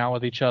and hang out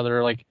with each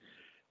other. Like,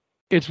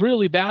 it's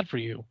really bad for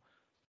you.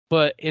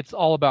 But it's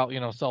all about,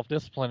 you know,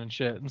 self-discipline and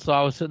shit. And so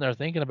I was sitting there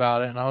thinking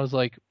about it, and I was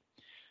like,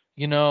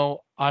 you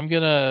know, I'm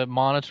going to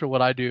monitor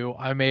what I do.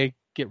 I may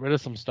get rid of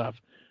some stuff.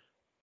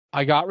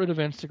 I got rid of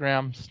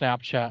Instagram,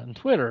 Snapchat, and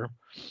Twitter.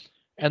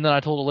 And then I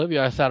told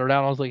Olivia, I sat her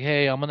down, I was like,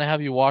 hey, I'm going to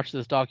have you watch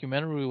this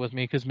documentary with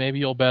me because maybe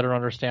you'll better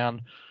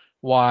understand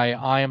why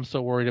I am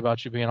so worried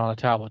about you being on a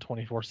tablet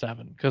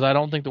 24/7. Because I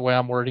don't think the way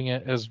I'm wording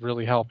it is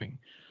really helping.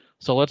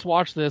 So let's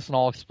watch this, and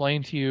I'll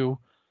explain to you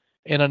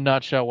in a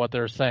nutshell what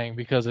they're saying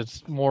because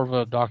it's more of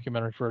a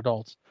documentary for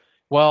adults.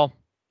 Well,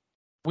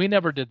 we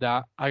never did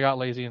that. I got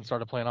lazy and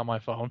started playing on my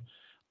phone.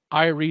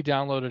 I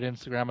re-downloaded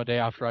Instagram a day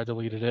after I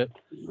deleted it,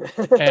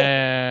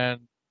 and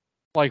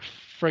like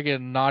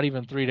friggin' not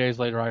even 3 days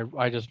later,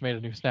 I just made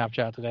a new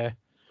Snapchat today.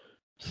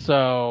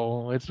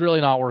 So it's really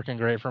not working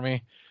great for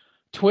me.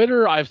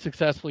 Twitter, I've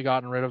successfully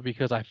gotten rid of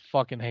because I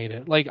fucking hate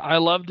it. Like I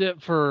loved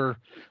it for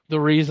the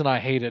reason I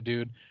hate it,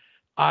 dude.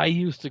 I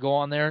used to go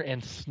on there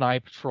and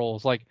snipe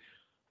trolls. Like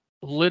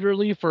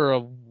literally for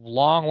a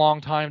long,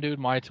 long time, dude,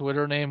 my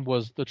Twitter name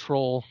was the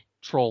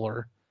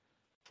Troller.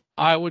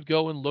 I would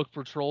go and look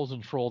for trolls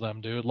and troll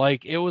them, dude.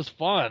 Like it was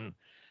fun.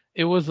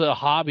 It was a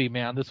hobby,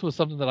 man. This was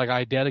something that like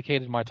I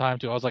dedicated my time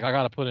to. I was like, I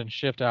gotta put in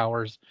shift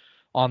hours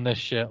on this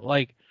shit.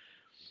 Like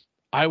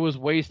I was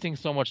wasting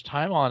so much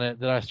time on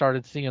it that I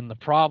started seeing the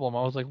problem.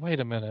 I was like,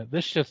 wait a minute,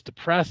 this shit's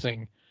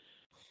depressing.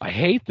 I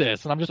hate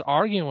this. And I'm just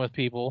arguing with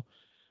people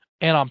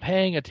and I'm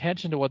paying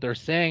attention to what they're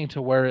saying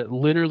to where it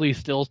literally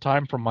steals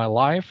time from my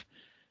life.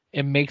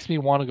 It makes me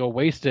want to go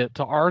waste it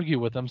to argue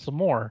with them some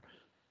more.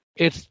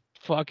 It's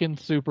fucking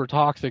super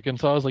toxic. And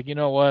so I was like, you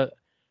know what?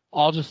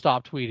 I'll just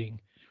stop tweeting.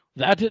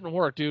 That didn't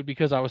work, dude,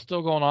 because I was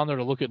still going on there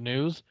to look at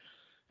news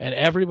and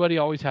everybody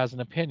always has an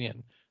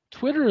opinion.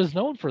 Twitter is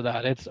known for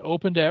that. It's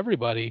open to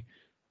everybody.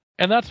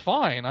 And that's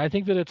fine. I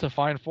think that it's a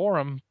fine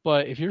forum,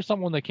 but if you're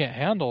someone that can't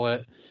handle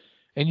it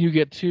and you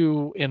get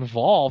too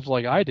involved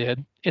like I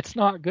did, it's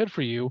not good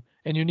for you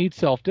and you need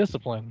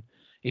self-discipline.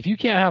 If you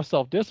can't have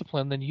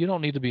self-discipline, then you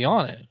don't need to be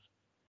on it.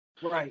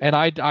 Right. And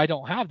I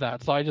don't have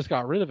that, so I just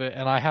got rid of it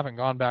and I haven't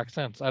gone back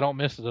since. I don't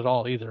miss it at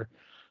all either.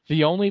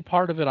 The only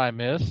part of it I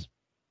miss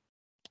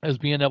is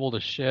being able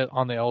to shit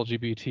on the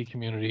LGBT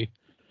community.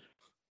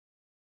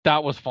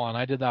 That was fun.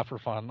 I did that for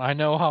fun. I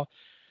know how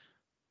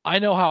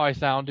I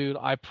sound, dude.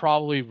 I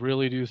probably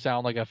really do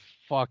sound like a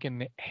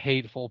fucking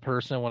hateful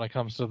person when it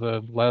comes to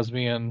the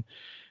lesbian,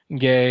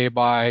 gay,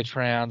 bi,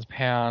 trans,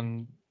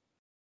 pan,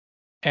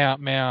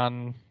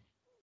 ant-man.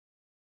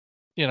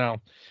 You know,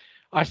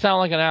 I sound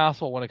like an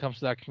asshole when it comes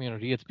to that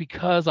community. It's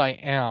because I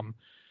am.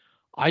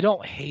 I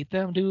don't hate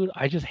them, dude.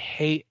 I just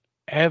hate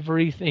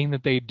everything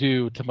that they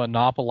do to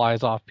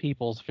monopolize off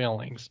people's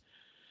feelings.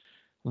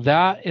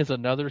 That is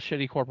another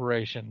shitty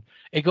corporation.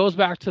 It goes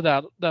back to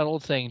that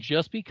old saying,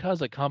 just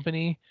because a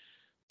company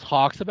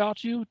talks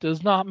about you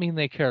does not mean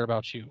they care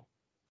about you.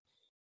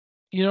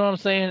 You know what I'm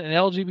saying? And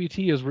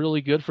LGBT is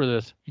really good for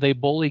this. They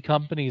bully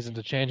companies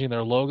into changing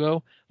their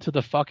logo to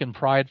the fucking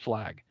pride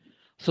flag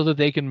so that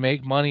they can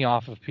make money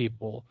off of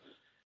people.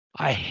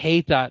 I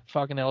hate that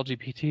fucking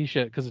LGBT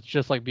shit because it's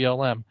just like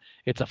BLM.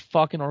 It's a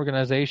fucking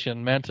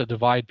organization meant to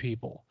divide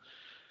people.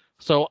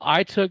 So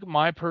I took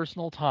my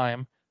personal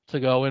time to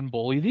go and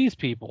bully these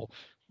people.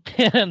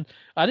 And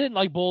I didn't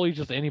like bully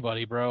just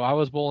anybody, bro. I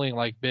was bullying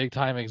like big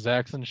time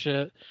execs and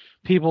shit.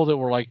 People that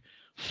were like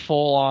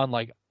full on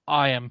like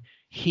I am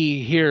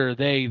he, here,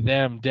 they,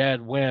 them,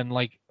 dead, when.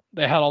 Like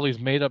they had all these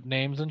made up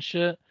names and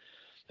shit.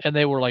 And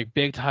they were like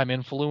big time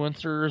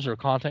influencers or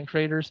content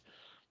creators.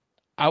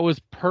 I was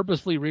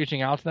purposely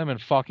reaching out to them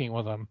and fucking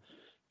with them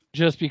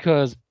just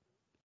because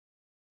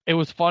it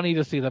was funny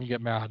to see them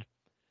get mad.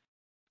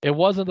 It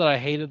wasn't that I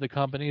hated the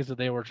companies that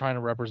they were trying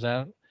to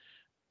represent.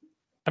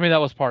 I mean,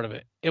 that was part of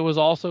it. It was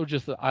also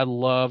just that I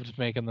loved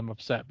making them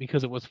upset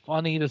because it was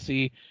funny to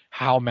see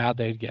how mad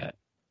they'd get.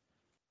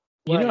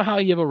 You know Right. how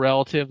you have a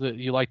relative that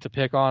you like to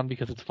pick on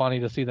because it's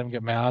funny to see them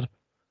get mad?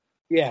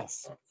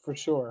 Yes, for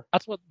sure.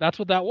 That's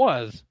what that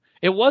was.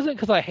 It wasn't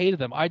because I hated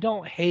them. I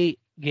don't hate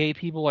gay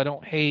people. I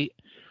don't hate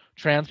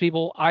trans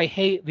people. I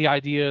hate the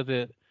idea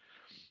that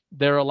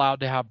they're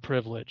allowed to have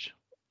privilege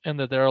and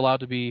that they're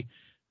allowed to be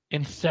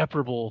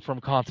inseparable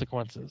from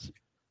consequences.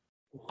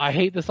 I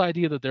hate this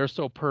idea that they're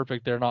so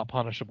perfect they're not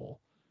punishable.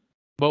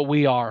 But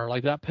we are.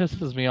 Like that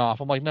pisses me off.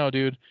 I'm like, no,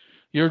 dude,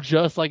 you're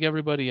just like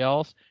everybody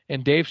else.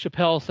 And Dave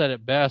Chappelle said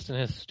it best in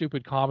his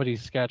stupid comedy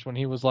sketch when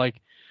he was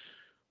like,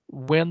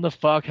 when the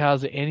fuck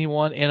has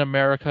anyone in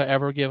America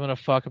ever given a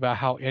fuck about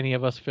how any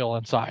of us feel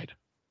inside?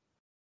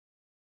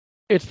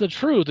 It's the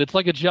truth. It's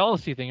like a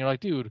jealousy thing. You're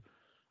like, dude,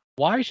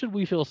 why should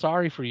we feel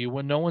sorry for you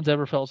when no one's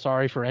ever felt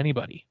sorry for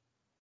anybody?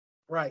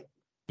 Right.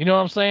 You know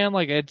what I'm saying?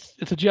 Like it's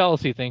a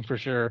jealousy thing for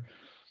sure.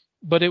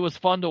 But it was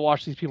fun to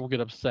watch these people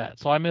get upset.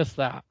 So I miss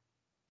that.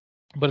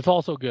 But it's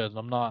also good. And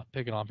I'm not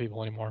picking on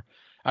people anymore.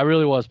 I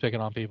really was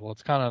picking on people.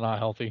 It's kind of not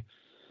healthy.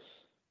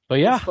 But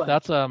yeah, It's fun.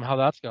 that's how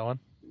that's going.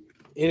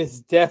 It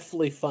is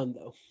definitely fun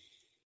though.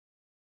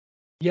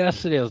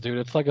 Yes, it is, dude.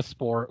 It's like a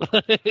sport.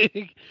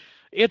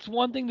 It's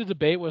one thing to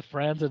debate with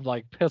friends and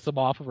like piss them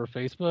off over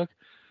Facebook,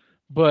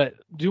 but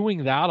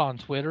doing that on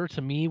Twitter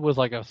to me was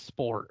like a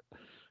sport.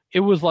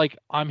 It was like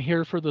I'm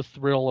here for the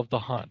thrill of the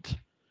hunt.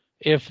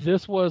 If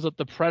this was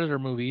the Predator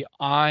movie,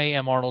 I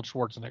am Arnold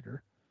Schwarzenegger.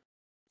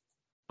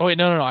 Oh wait,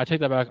 no, I take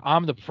that back.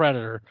 I'm the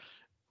Predator.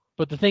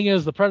 But the thing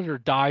is, the Predator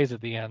dies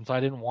at the end, so I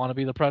didn't want to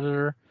be the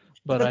Predator.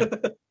 But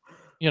I,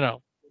 you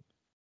know.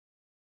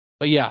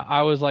 But yeah,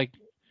 I was like,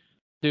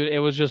 dude, it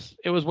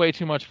was way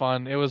too much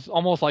fun. It was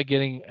almost like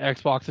getting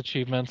Xbox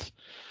achievements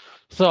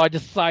So I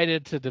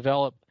decided to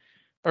develop,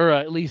 or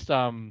at least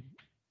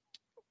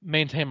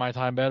maintain my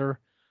time better.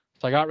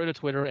 So I got rid of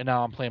Twitter, and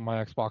now I'm playing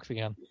my Xbox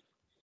again.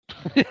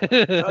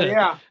 Oh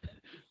yeah.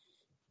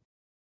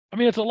 I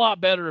mean, it's a lot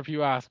better if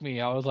you ask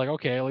me. I was like,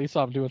 okay, at least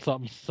I'm doing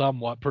something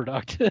somewhat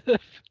productive.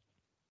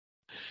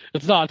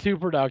 It's not too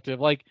productive.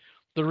 Like,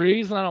 the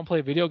reason I don't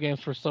play video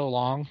games for so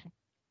long,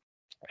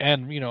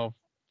 and,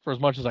 for as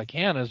much as I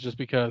can, is just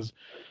because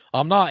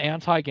I'm not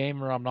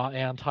anti-gamer. I'm not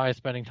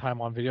anti-spending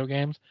time on video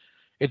games.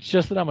 It's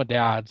just that I'm a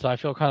dad, so I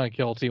feel kind of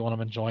guilty when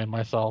I'm enjoying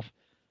myself.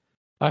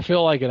 I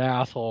feel like an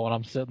asshole when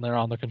I'm sitting there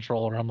on the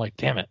controller. I'm like,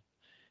 damn it,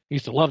 I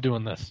used to love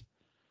doing this.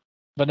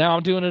 But now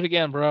I'm doing it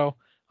again, bro.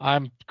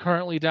 I'm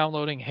currently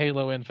downloading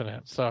Halo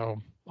Infinite,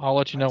 so I'll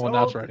let you I know when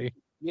that's told ready.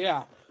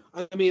 Yeah.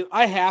 I mean,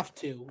 I have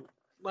to.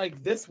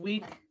 Like this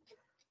week,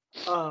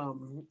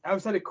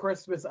 outside of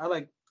Christmas, I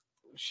like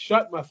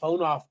shut my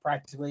phone off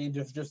practically and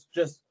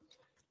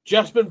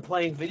just been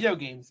playing video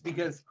games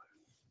because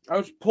I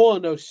was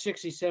pulling those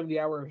 60, 70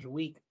 hours a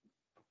week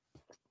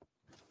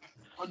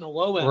on the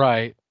low end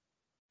Right.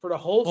 for the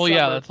whole Well,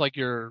 yeah, summer that's like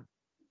your.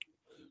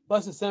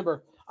 plus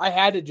December. I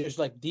had to just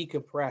like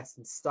decompress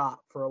and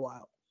stop for a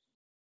while.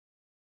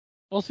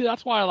 Well, see,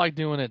 that's why I like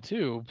doing it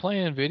too.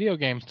 Playing video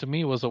games to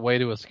me was a way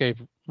to escape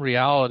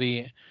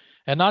reality,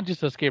 and not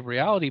just escape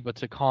reality, but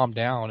to calm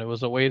down. It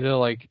was a way to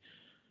like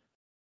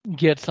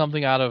get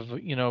something out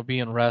of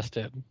being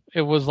rested.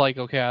 It was like,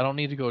 okay, I don't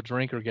need to go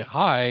drink or get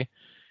high.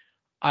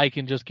 I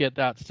can just get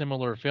that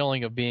similar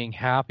feeling of being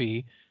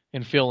happy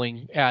and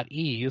feeling at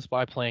ease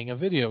by playing a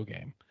video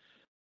game.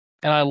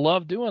 And I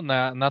love doing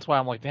that, and that's why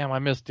I'm like, damn, I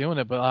miss doing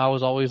it. But I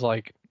was always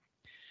like,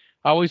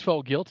 I always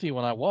felt guilty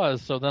when I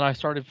was. So then I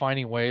started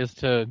finding ways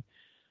to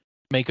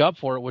make up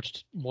for it,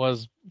 which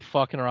was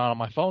fucking around on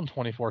my phone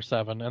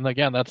 24/7. And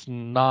again, that's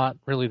not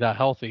really that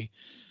healthy.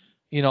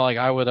 Like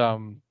I would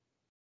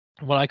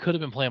when I could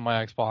have been playing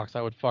my Xbox,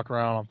 I would fuck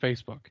around on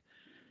Facebook.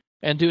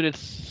 And dude, it's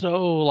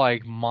so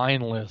like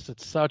mindless.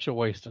 It's such a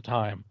waste of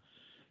time.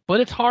 But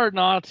it's hard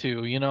not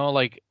to,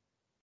 like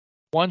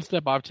one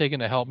step I've taken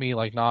to help me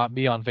like not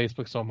be on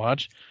Facebook so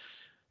much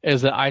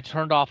is that I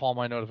turned off all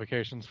my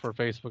notifications for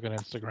Facebook and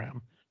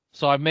Instagram.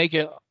 So I make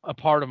it a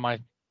part of my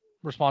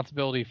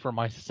responsibility for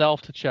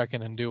myself to check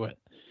in and do it.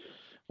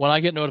 When I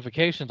get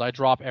notifications, I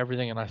drop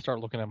everything and I start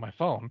looking at my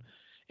phone.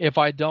 If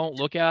I don't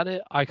look at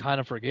it, I kind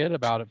of forget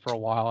about it for a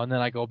while and then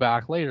I go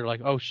back later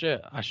like, "Oh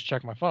shit, I should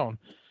check my phone."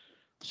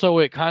 So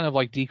it kind of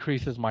like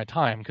decreases my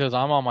time because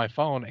I'm on my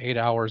phone 8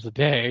 hours a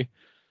day,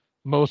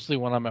 mostly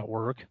when I'm at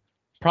work,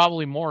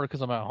 probably more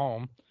because I'm at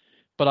home.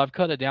 But I've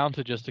cut it down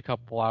to just a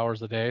couple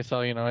hours a day.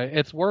 So,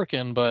 it's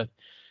working, but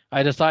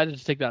I decided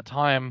to take that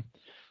time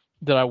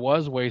that I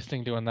was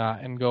wasting doing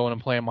that and going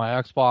and playing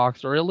my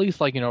Xbox or at least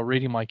like,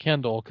 reading my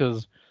Kindle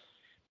because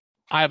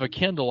I have a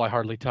Kindle I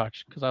hardly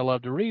touch because I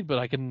love to read, but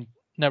I can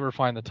never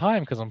find the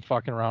time because I'm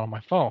fucking around on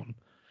my phone.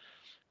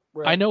 I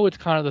Right. know it's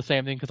kind of the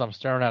same thing because I'm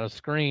staring at a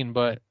screen,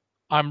 but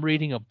I'm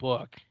reading a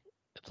book.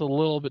 It's a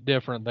little bit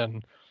different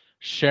than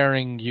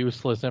sharing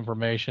useless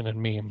information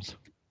and memes.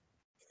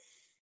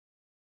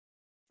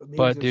 The memes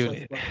But are so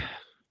dude,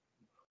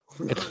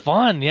 it's fun.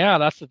 fun. Yeah,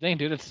 that's the thing,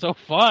 dude. It's so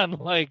fun.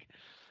 Like,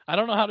 I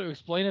don't know how to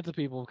explain it to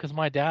people because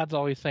my dad's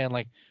always saying,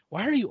 like,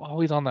 why are you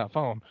always on that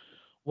phone?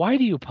 Why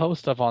do you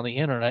post stuff on the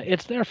internet?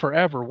 It's there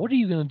forever. What are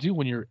you going to do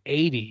when you're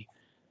 80?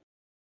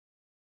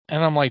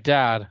 And I'm like,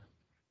 Dad,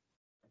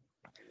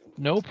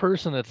 no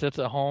person that sits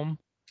at home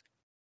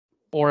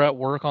or at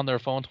work on their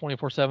phone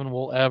 24/7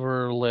 will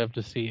ever live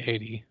to see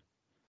 80.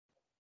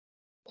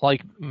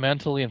 Like,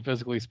 mentally and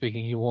physically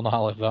speaking, you will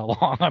not live that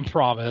long, I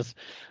promise.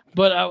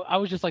 But I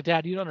was just like,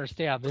 Dad, you don't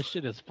understand. This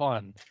shit is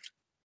fun.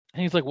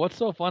 And he's like, what's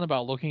so fun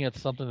about looking at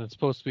something that's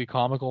supposed to be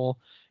comical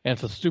and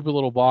it's a stupid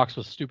little box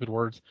with stupid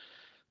words?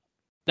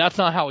 That's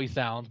not how he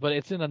sounds, but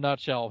it's in a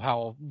nutshell of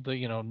how the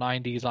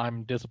 90s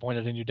I'm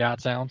disappointed in you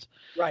dad sounds.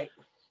 Right.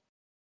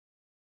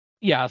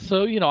 Yeah,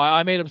 so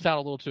I made him sound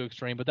a little too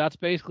extreme, but that's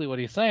basically what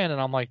he's saying,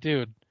 and I'm like,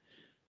 dude,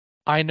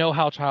 I know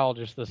how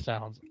childish this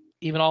sounds.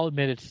 Even I'll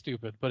admit it's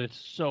stupid, but it's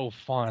so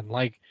fun.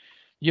 Like,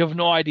 you have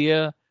no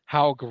idea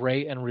how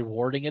great and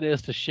rewarding it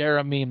is to share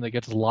a meme that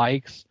gets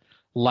likes,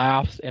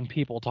 laughs, and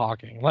people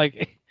talking.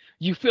 Like,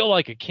 you feel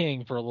like a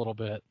king for a little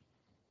bit.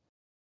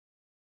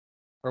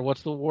 Or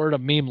what's the word? A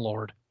meme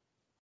lord.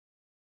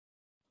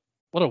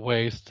 What a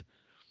waste.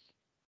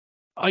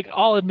 Like,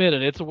 I'll admit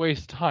it, it's a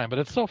waste of time, but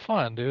it's so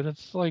fun, dude.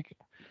 It's like,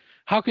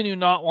 how can you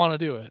not want to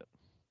do it?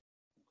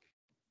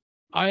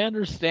 I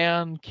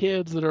understand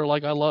kids that are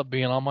like, I love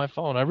being on my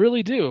phone. I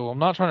really do. I'm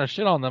not trying to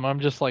shit on them. I'm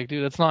just like,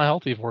 dude, it's not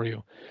healthy for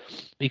you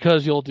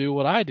because you'll do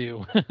what I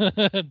do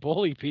and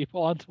bully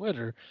people on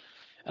Twitter.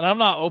 And I'm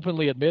not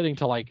openly admitting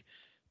to like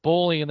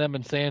bullying them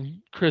and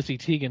saying Chrissy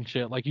Teigen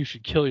shit like you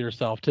should kill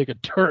yourself, take a You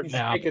dirt should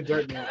nap. take a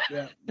dirt nap.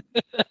 Yeah.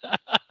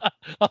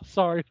 I'm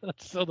sorry,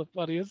 that's so the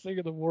funniest thing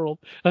in the world.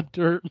 A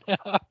dirt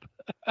nap.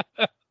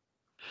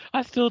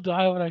 I still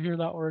die when I hear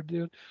that word,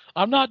 dude.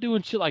 I'm not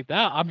doing shit like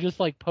that. I'm just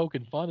like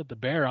poking fun at the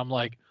bear. I'm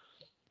like,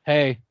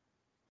 hey,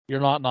 you're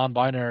not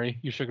non-binary.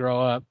 You should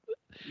grow up.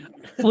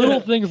 Little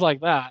things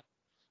like that,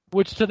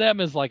 which to them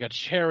is like a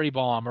cherry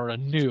bomb or a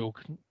nuke.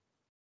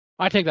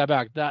 I take that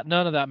back. That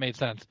none of that made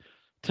sense.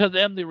 To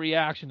them, the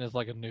reaction is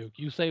like a nuke.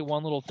 You say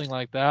one little thing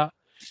like that,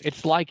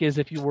 it's like as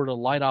if you were to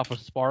light off a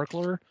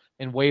sparkler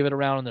and wave it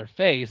around in their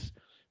face,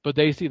 but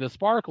they see the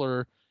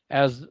sparkler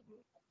as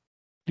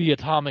the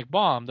atomic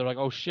bomb. They're like,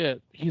 oh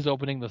shit, he's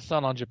opening the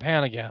sun on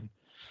Japan again.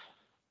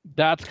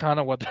 That's kind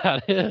of what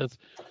that is.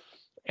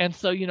 And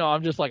so,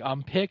 I'm just like,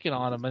 I'm picking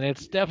on them, and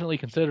it's definitely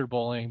considered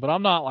bullying, but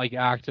I'm not like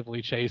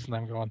actively chasing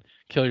them going,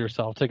 kill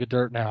yourself, take a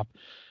dirt nap,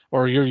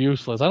 or you're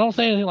useless. I don't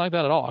say anything like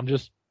that at all. I'm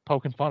just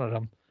poking fun at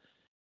them.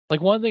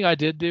 Like, one thing I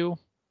did do,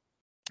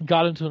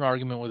 got into an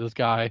argument with this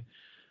guy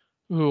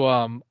who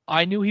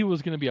I knew he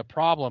was going to be a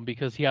problem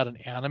because he had an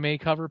anime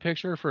cover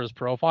picture for his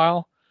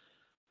profile.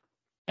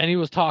 And he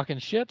was talking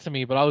shit to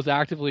me, but I was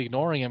actively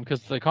ignoring him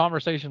because the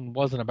conversation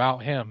wasn't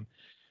about him.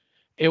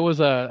 It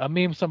was a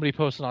meme somebody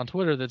posted on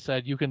Twitter that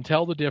said you can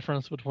tell the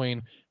difference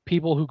between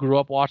people who grew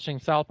up watching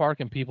South Park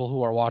and people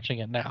who are watching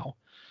it now.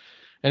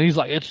 And he's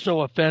like, it's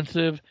so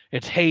offensive.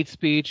 It's hate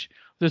speech.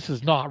 This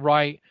is not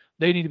right.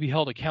 They need to be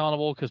held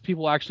accountable because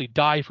people actually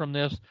die from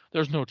this.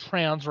 There's no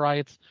trans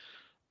rights.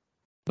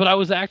 But I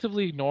was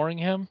actively ignoring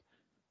him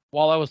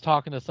while I was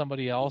talking to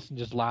somebody else and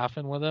just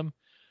laughing with him.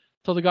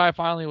 So the guy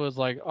finally was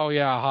like, oh,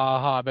 yeah, ha,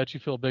 ha, I bet you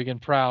feel big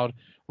and proud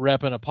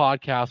repping a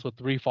podcast with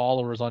 3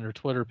 followers on your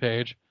Twitter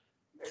page.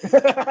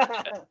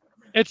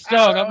 It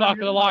stung. I'm not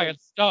going to lie.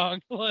 It stung.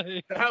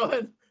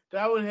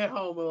 That one hit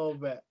home a little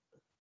bit.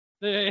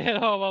 It hit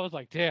home. I was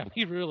like, damn,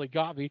 he really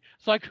got me.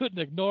 So I couldn't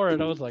ignore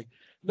it. I was like,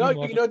 no,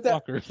 you know what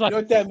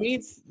that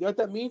means? You know what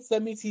that means?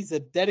 That means he's a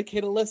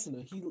dedicated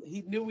listener.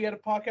 He knew we had a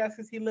podcast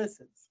because he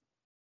listens.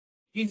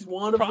 He's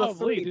one of the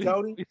 3, dude.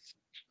 Tony.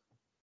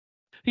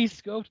 He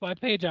scoped my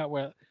page out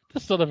with,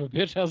 this son of a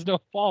bitch has no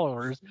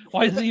followers.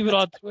 Why is he even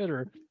on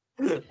Twitter?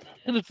 And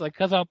it's like,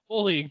 because I'm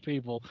bullying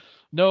people.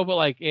 No, but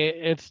like,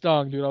 it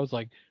stung, dude. I was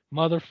like,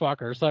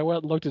 motherfucker. So I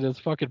went and looked at his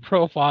fucking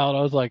profile, and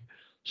I was like,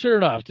 sure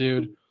enough,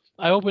 dude.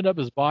 I opened up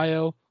his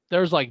bio.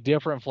 There's like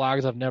different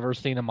flags I've never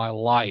seen in my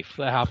life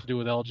that have to do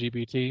with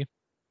LGBT.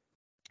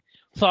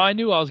 So I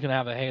knew I was going to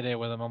have a heyday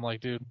with him. I'm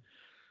like, dude,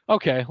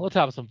 okay, let's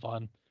have some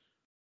fun.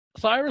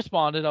 So I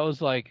responded. I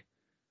was like,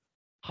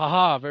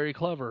 haha, very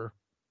clever.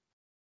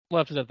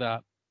 Left it at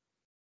that.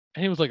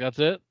 And he was like, that's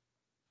it?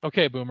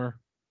 Okay, boomer.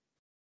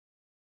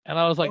 And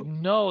I was like,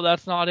 no,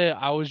 that's not it.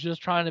 I was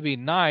just trying to be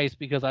nice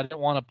because I didn't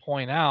want to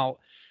point out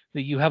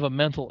that you have a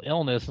mental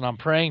illness and I'm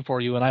praying for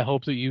you and I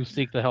hope that you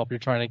seek the help you're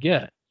trying to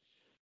get.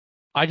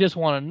 I just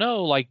want to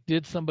know, like,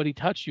 did somebody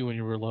touch you when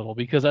you were little?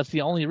 Because that's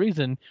the only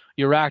reason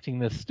you're acting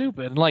this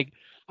stupid. And like,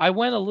 I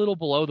went a little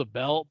below the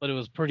belt, but it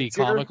was pretty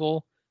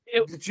comical.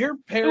 Did your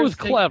parents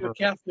take you to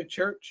Catholic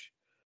church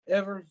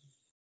ever?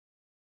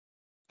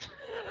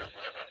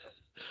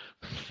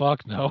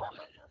 Fuck no.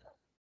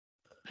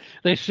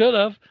 They should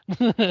have.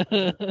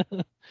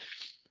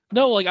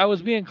 No, like I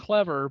was being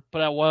clever,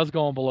 but I was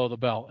going below the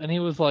belt. And he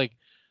was like,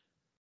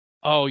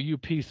 oh, you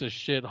piece of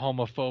shit,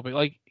 homophobic.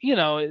 Like,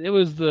 it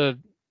was the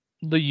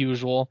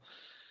usual.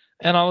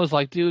 And I was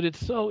like, dude,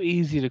 it's so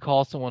easy to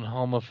call someone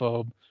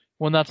homophobe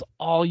when that's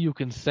all you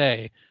can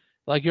say.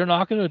 Like, you're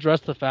not going to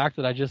address the fact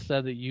that I just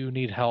said that you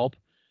need help.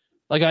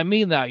 Like, I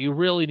mean that. You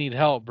really need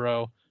help,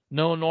 bro.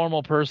 No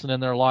normal person in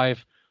their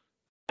life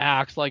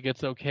acts like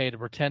it's okay to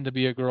pretend to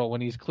be a girl when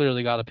he's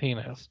clearly got a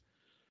penis.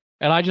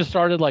 And I just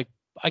started, like,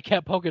 I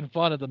kept poking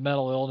fun at the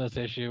mental illness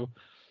issue.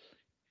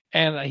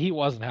 And he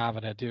wasn't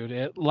having it, dude.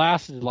 It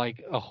lasted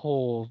like a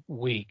whole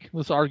week.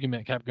 This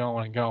argument kept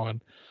going and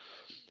going.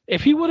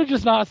 If he would have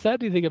just not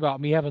said anything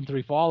about me having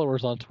 3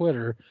 followers on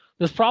Twitter,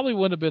 this probably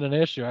wouldn't have been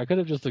an issue. I could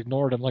have just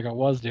ignored him like I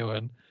was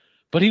doing.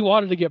 But he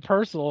wanted to get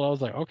personal, and I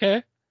was like,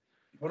 okay.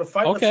 What a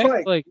fight! Okay, let's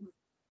fight. Like,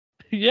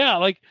 yeah,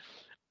 like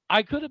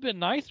I could have been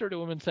nicer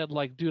to him and said,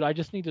 like, dude, I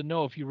just need to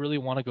know if you really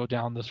want to go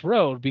down this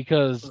road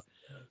because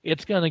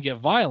it's gonna get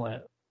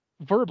violent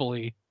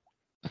verbally.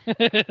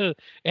 And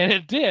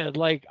it did.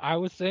 Like, I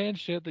was saying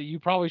shit that you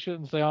probably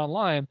shouldn't say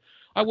online.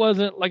 I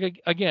wasn't,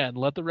 like, again,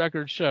 let the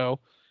record show,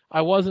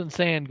 I wasn't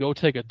saying go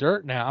take a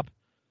dirt nap,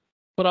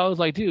 but I was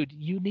like, dude,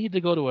 you need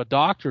to go to a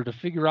doctor to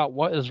figure out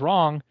what is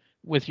wrong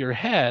with your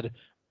head,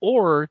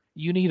 or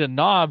you need a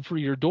knob for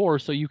your door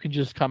so you can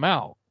just come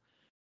out.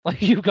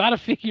 Like, you got to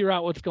figure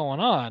out what's going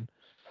on.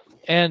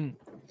 And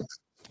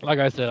like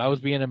I said, I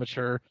was being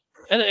immature,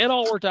 and it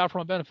all worked out for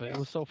my benefit. It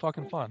was so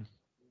fucking fun.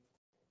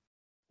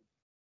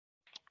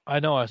 I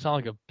know I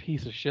sound like a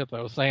piece of shit that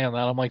I was saying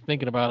that. I'm like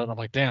thinking about it, and I'm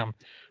like, damn,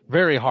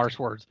 very harsh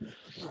words.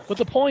 But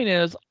the point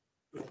is,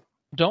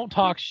 don't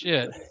talk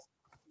shit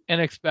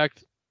and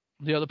expect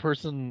the other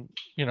person,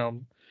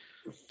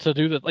 to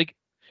do that. Like,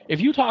 if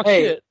you talk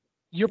shit,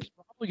 you're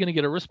probably going to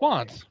get a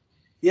response.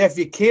 Yeah, if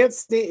you can't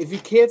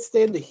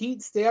stand the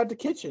heat, stay out the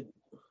kitchen.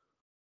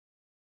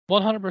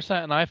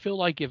 100%. And I feel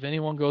like if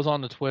anyone goes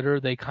on to Twitter,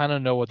 they kind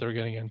of know what they're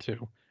getting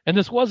into. And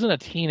this wasn't a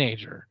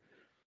teenager.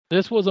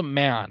 This was a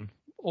man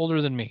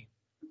older than me,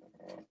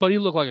 but he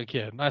looked like a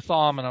kid. And I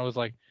saw him and I was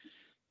like,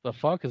 the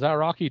fuck? Is that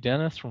Rocky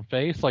Dennis from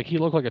Face? Like, he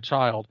looked like a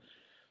child.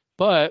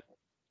 But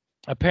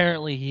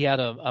apparently he had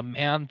a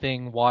man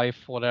thing,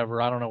 wife,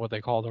 whatever. I don't know what they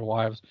call their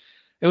wives.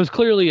 It was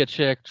clearly a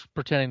chick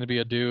pretending to be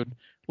a dude,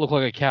 looked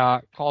like a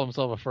cat, called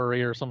himself a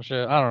furry or some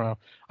shit. I don't know.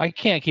 I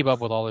can't keep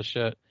up with all this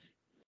shit.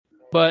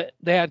 But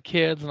they had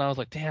kids, and I was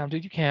like, damn,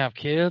 dude, you can't have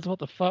kids. What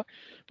the fuck?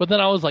 But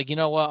then I was like, you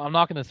know what? I'm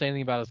not going to say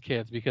anything about his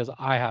kids because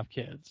I have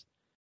kids.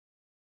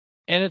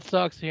 And it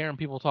sucks hearing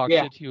people talk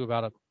shit to you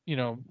about it, you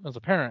know, as a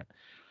parent.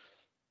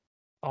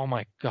 Oh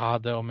my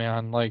God, though,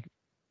 man. Like,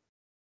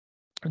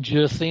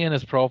 just seeing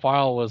his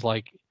profile was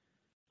like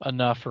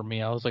enough for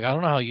me. I was like, I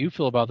don't know how you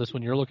feel about this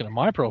when you're looking at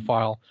my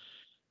profile,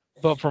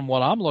 but from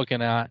what I'm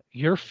looking at,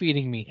 you're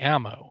feeding me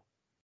ammo.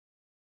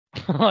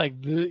 Like,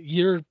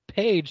 your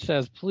page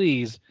says,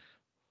 please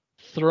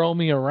throw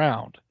me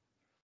around.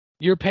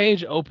 Your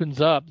page opens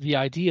up the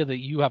idea that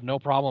you have no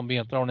problem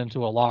being thrown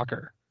into a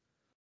locker.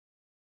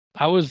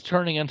 I was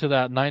turning into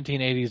that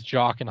 1980s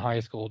jock in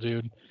high school,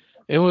 dude.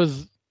 It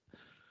was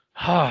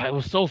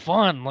so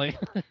fun. Like,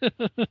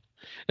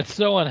 it's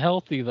so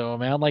unhealthy though,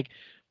 man. Like,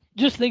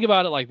 just think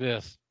about it like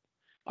this.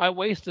 I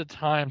wasted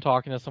time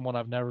talking to someone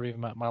I've never even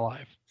met in my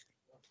life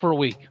for a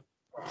week.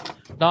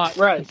 Not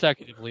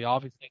consecutively.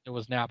 Obviously, there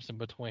was naps in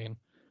between.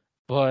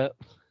 But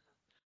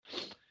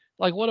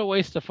like, what a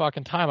waste of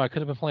fucking time. I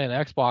could have been playing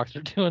Xbox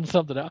or doing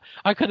something else.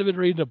 I could have been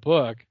reading a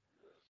book.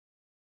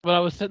 But I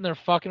was sitting there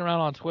fucking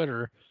around on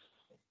Twitter.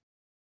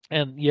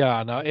 And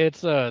yeah, no,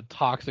 it's a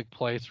toxic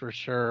place for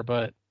sure.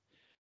 But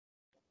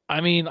I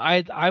mean,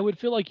 I would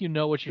feel like you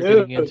know what you're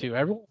getting into.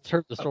 Everyone's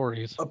heard the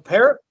stories.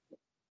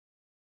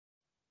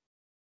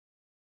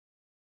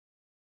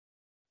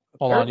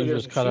 Hold on, you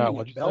just cut out.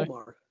 What'd you say?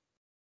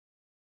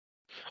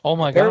 Oh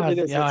my God!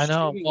 Yeah, I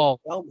know.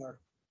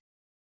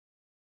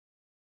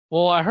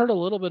 Well, I heard a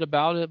little bit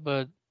about it,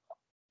 but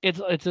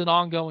it's an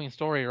ongoing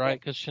story, right?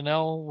 Because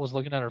Chanel was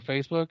looking at her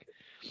Facebook,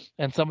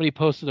 and somebody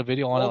posted a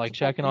video on it, like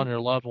checking on your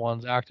loved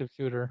ones, active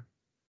shooter.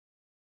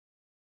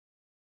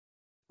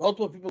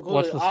 Multiple people,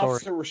 including an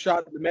officer, were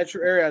shot in the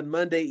metro area on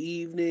Monday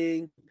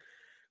evening.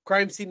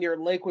 Crime scene near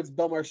Lakewood's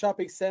Belmar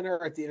Shopping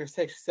Center at the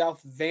intersection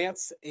South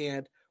Vance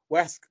and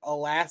West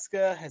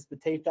Alaska has been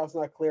taped off. It's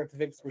not clear if the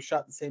victims were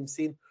shot in the same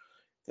scene.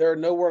 There are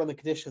no word on the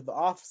condition of the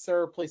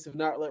officer. Police have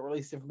not let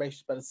release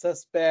information about a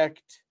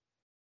suspect.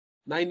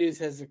 9 News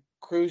has a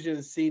crew to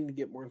the scene to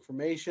get more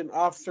information.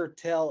 Officer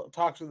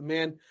talks with a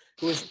man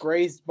who was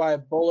grazed by a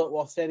bullet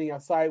while standing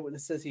outside.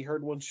 Witness says he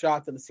heard one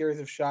shot, then a series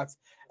of shots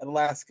at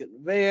Alaska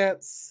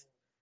Vance.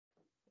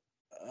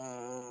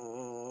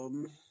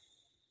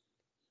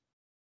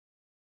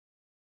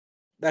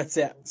 That's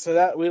it. So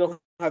that we don't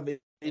have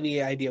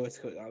any idea what's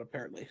going on,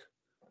 apparently.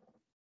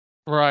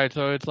 Right.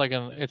 So it's like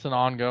it's an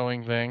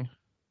ongoing thing.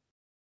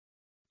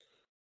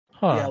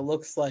 Huh. Yeah,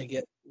 looks like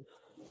it.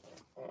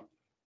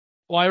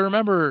 Well, I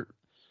remember,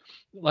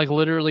 like,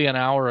 literally an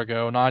hour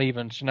ago, not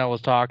even Chanel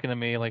was talking to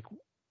me. Like,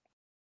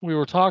 we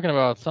were talking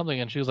about something,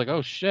 and she was like,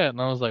 "Oh shit!"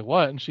 And I was like,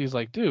 "What?" And she's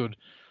like, "Dude,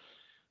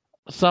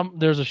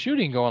 there's a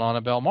shooting going on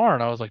in Belmar."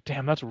 And I was like,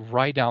 "Damn, that's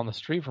right down the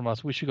street from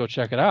us. We should go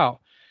check it out."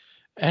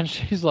 And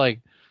she's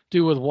like,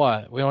 "Dude, with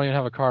what? We don't even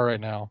have a car right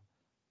now."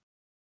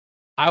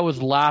 I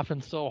was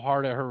laughing so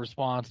hard at her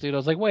response, dude. I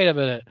was like, "Wait a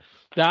minute,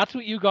 that's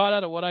what you got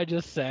out of what I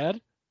just said?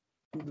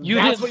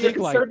 That's what you're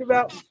concerned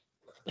about?"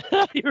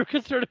 You were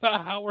concerned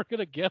about how we're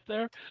gonna get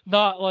there,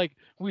 not like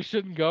we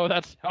shouldn't go.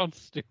 That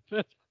sounds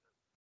stupid.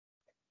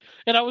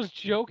 And I was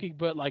joking,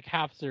 but like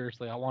half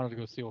seriously. I wanted to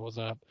go see what was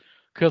up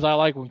because I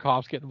like when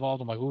cops get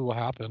involved. I'm like, ooh, what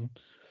happened?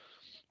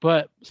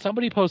 But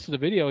somebody posted a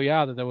video,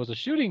 that there was a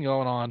shooting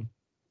going on,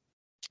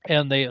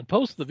 and they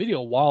posted the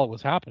video while it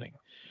was happening.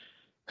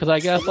 Because I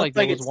guess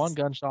there was one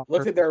gunshot.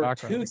 Looks like there were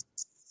two.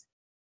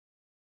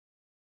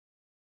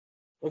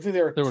 Looks like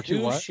there were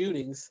two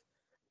shootings.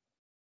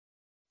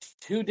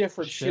 Two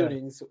different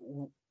shootings.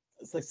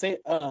 It's like say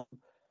one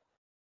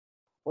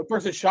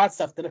person shot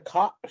stuff, then a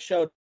cop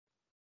showed,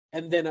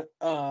 and then then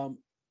an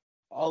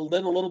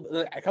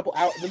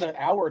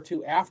hour or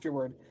two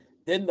afterward,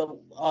 then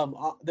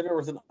there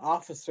was an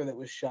officer that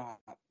was shot.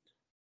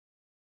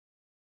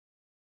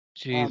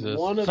 Jesus.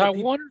 One of the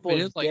people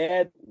was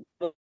dead,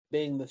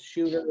 being the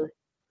shooter.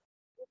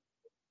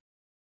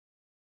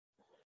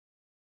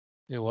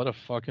 Dude, what a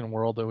fucking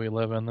world that we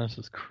live in. This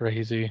is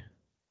crazy.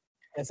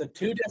 And so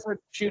 2 different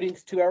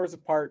shootings, 2 hours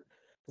apart.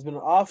 There's been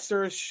an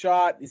officer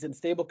shot. He's in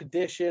stable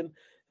condition.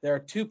 There are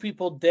 2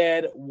 people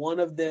dead. One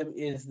of them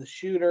is the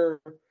shooter.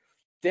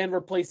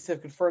 Denver police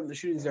have confirmed the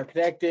shootings are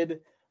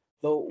connected.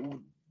 Though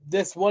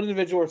this one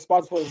individual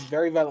responsible is a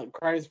very violent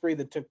crime spree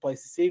that took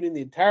place this evening.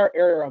 The entire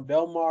area around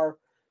Belmar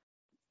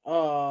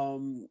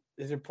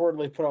is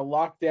reportedly put on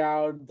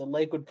lockdown. The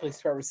Lakewood Police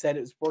Department said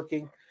it was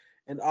working.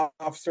 An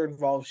officer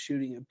involved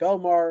shooting at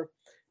Belmar.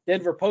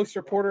 Denver Post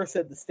reporter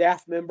said the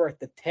staff member at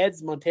the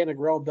Ted's Montana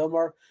Grill in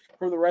Belmar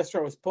from the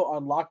restaurant was put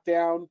on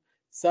lockdown.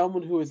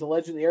 Someone who is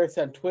allegedly aired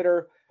on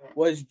Twitter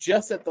was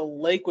just at the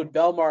Lakewood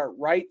Belmar,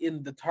 right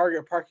in the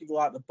Target parking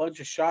lot, and a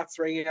bunch of shots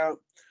rang out.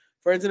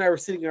 Friends and I were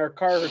sitting in our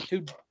car, heard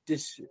 2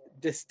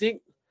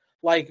 distinct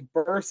like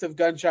bursts of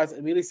gunshots,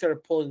 immediately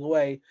started pulling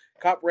away.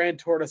 Cop ran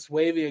toward us,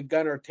 waving a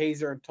gun or a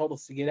taser, and told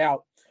us to get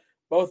out.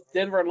 Both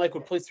Denver and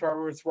Lakewood police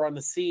departments were on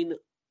the scene.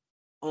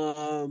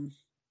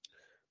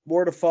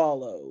 More to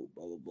follow,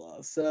 blah, blah,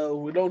 blah. So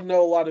we don't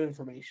know a lot of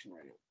information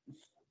right now.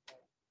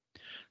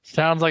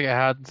 Sounds like it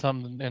had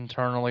something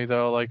internally,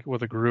 though, like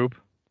with a group.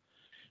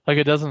 Like,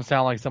 it doesn't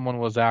sound like someone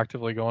was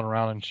actively going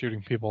around and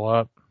shooting people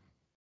up.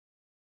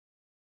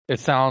 It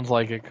sounds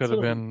like it could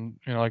have been,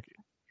 like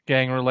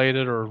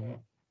gang-related or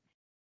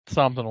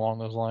something along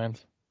those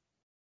lines.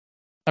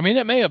 I mean,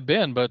 it may have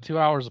been, but 2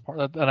 hours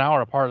apart, an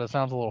hour apart, that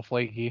sounds a little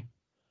flaky.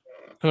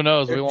 Who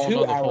knows? We won't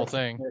know the full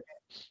thing.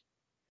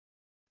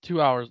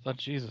 2 hours. Oh,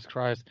 Jesus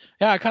Christ.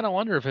 Yeah, I kind of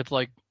wonder if it's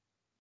like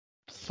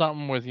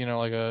something with,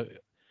 like a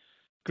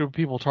group of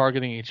people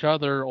targeting each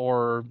other,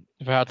 or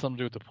if it had something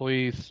to do with the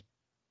police.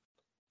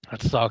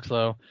 That sucks,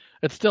 though.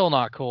 It's still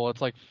not cool.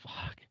 It's like,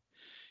 fuck.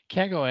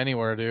 Can't go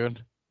anywhere,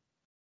 dude.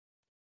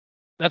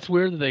 That's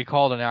weird that they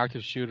called an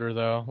active shooter,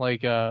 though.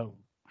 Like, what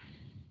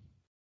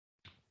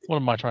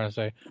am I trying to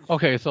say?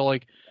 Okay, so,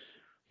 like,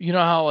 you know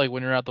how, like,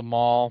 when you're at the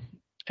mall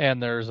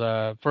and there's,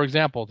 for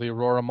example, the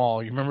Aurora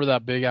Mall, you remember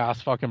that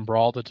big-ass fucking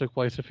brawl that took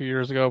place a few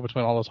years ago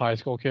between all those high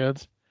school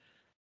kids?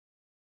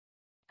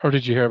 Or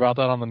did you hear about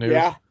that on the news?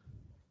 Yeah.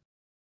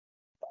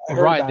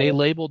 Right, they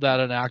labeled that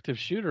an active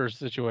shooter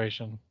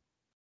situation.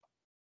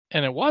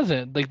 And it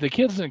wasn't. Like, the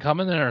kids didn't come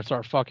in there and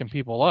start fucking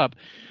people up.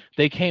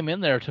 They came in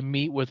there to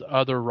meet with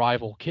other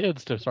rival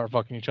kids to start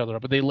fucking each other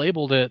up. But they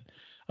labeled it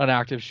an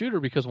active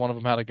shooter because one of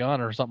them had a gun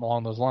or something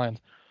along those lines.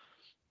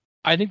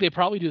 I think they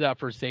probably do that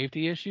for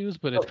safety issues,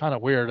 but it's kind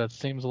of weird. That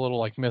seems a little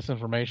like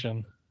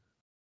misinformation.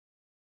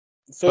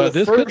 So but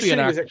this could be an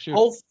active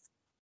shooter.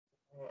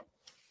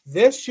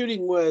 This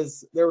shooting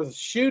was, there was a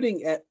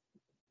shooting at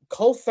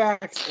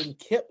Colfax and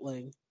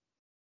Kipling.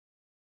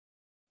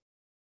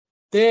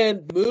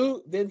 Then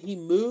he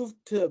moved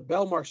to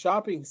Belmar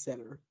Shopping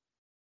Center.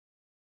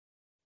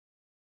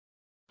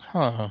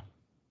 Huh.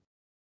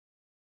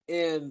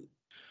 And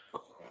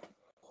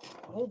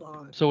hold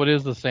on. So it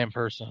is the same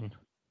person.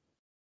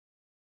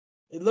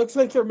 It looks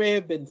like there may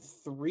have been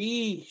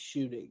 3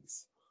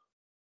 shootings.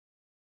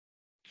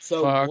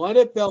 So one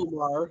at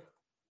Belmar,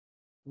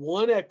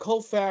 one at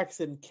Colfax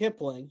and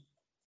Kipling,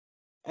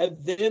 and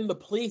then the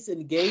police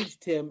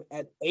engaged him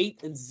at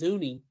 8 and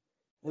Zuni,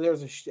 and there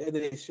was and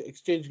they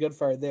exchanged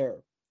gunfire there.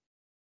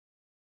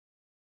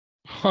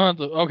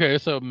 Okay,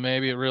 so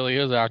maybe it really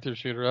is active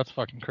shooter. That's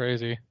fucking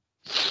crazy.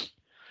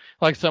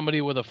 Like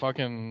somebody with a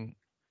fucking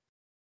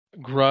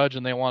grudge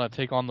and they want to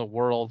take on the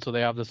world, so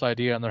they have this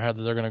idea in their head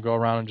that they're going to go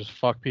around and just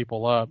fuck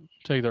people up,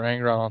 take their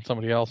anger out on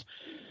somebody else.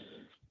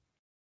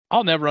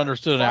 I'll never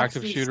understood an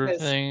active shooter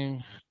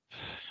thing.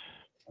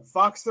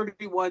 Fox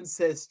 31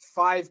 says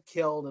 5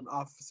 killed and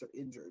officer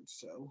injured,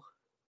 so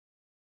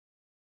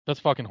that's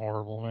fucking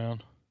horrible,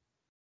 man.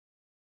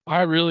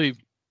 I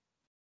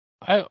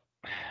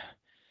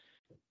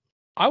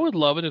would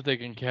love it if they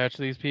can catch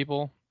these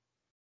people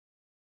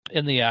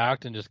in the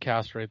act and just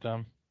castrate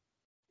them.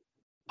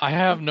 I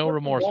have no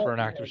remorse for an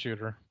active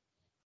shooter.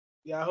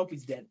 Yeah, I hope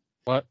he's dead.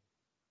 What?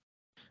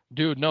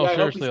 Dude, no, yeah,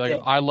 seriously, like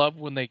dead. I love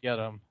when they get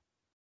him.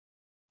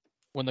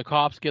 When the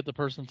cops get the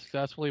person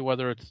successfully,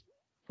 whether it's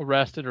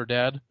arrested or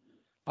dead,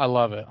 I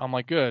love it. I'm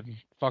like, good,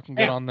 fucking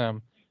good on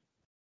them.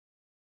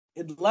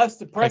 In less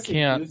depressing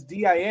news,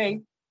 DIA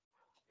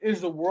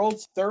is the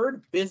world's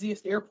 3rd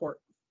busiest airport.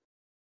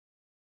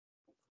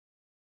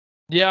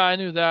 Yeah, I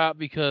knew that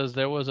because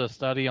there was a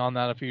study on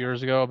that a few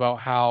years ago about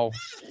how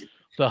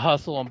the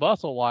hustle and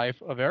bustle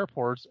life of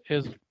airports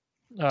is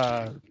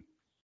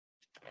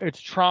it's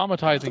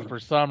traumatizing for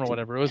some or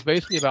whatever. It was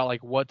basically about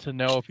like what to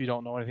know if you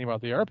don't know anything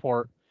about the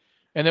airport.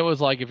 And it was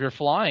like, if you're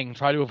flying,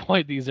 try to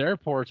avoid these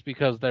airports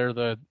because they're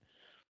the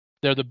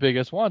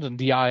biggest ones, and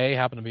DIA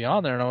happened to be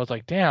on there. And I was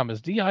like, damn,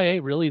 is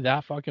DIA really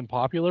that fucking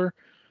popular?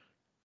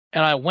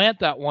 And I went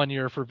that one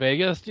year for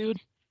Vegas, dude.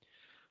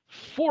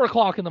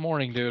 4:00 in the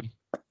morning, dude.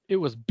 It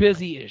was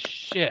busy as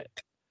shit.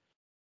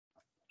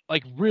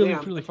 Like really,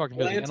 really fucking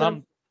busy.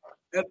 And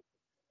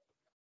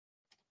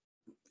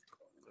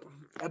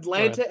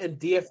Atlanta and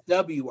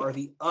DFW are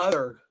the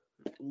other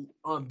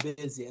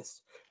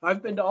busiest.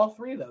 I've been to all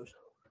 3 of those.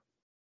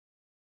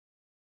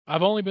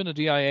 I've only been to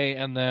DIA,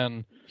 and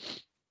then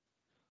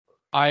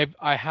I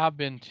have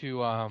been to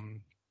what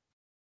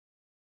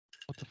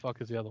the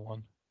fuck is the other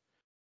one?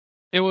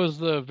 It was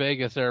the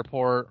Vegas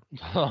airport,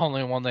 the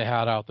only one they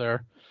had out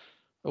there.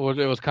 It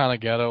was kind of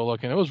ghetto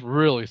looking. It was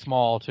really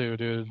small too,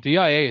 dude.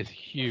 DIA is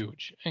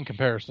huge in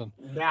comparison.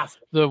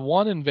 Massive. The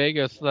one in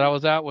Vegas that I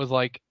was at was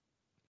like,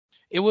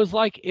 it was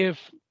like if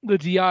the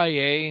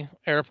DIA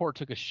airport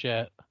took a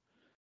shit.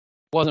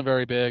 Wasn't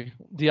very big.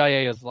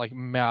 DIA is like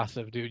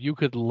massive, dude. You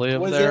could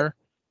live there.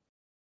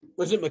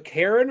 Was it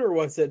McCarran or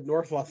was it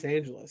North Los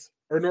Angeles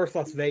or North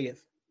Las Vegas?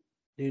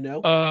 Do you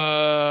know?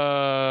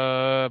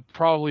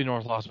 Probably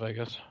North Las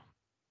Vegas,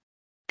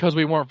 because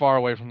we weren't far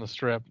away from the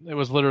Strip. It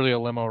was literally a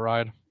limo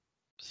ride,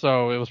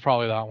 so it was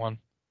probably that one.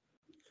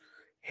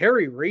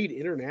 Harry Reid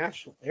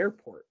International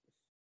Airport.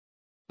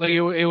 Like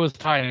it was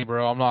tiny,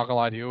 bro. I'm not gonna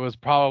lie to you. It was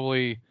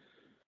probably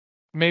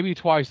maybe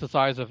twice the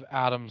size of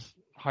Adams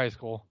High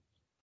School.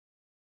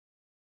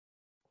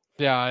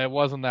 Yeah, it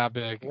wasn't that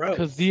big. Because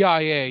Gross.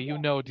 DIA, you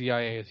know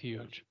DIA is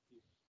huge.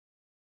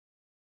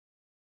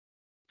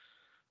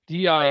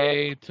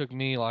 DIA took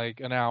me like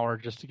an hour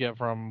just to get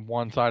from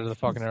one side of the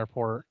fucking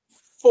airport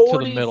to the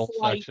 40 middle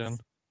flights. section.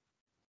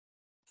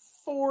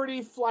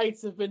 40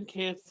 flights have been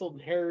canceled in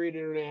Harriet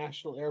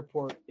International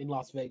Airport in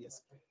Las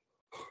Vegas.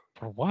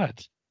 For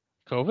what?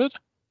 COVID?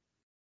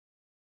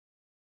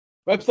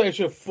 Website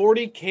show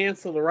 40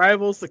 canceled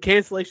arrivals. The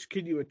cancellation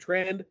continue a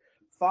trend.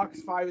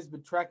 Fox 5 has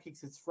been tracking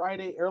since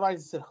Friday.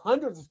 Airlines have said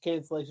hundreds of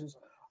cancellations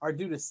are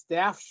due to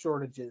staff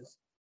shortages.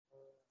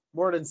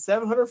 More than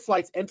 700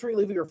 flights entering,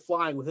 leaving, or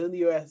flying within the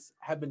U.S.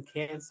 have been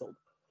canceled.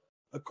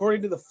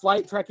 According to the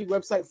flight tracking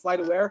website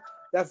FlightAware,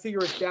 that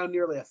figure is down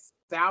nearly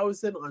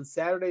 1,000 on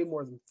Saturday.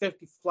 More than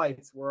 50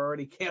 flights were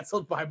already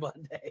canceled by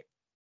Monday.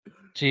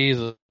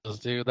 Jesus,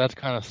 dude, that's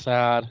kind of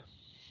sad.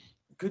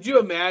 Could you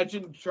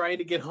imagine trying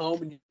to get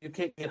home and you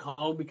can't get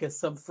home because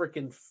some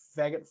freaking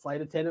faggot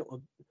flight attendant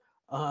will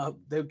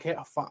they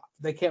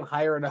can't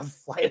hire enough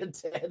flight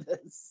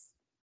attendants?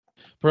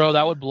 Bro,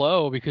 that would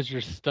blow because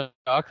you're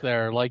stuck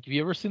there. Like, have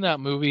you ever seen that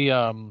movie?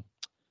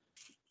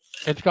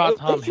 It's got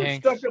Tom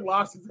Hanks. Stuck in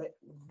Las Vegas.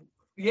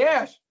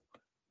 Yes.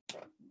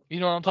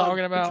 You know what I'm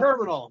talking about? The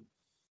Terminal.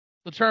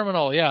 The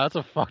Terminal. Yeah, that's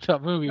a fucked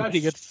up movie. That's when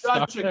he gets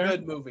stuck such a there.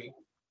 good movie.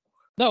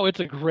 No, it's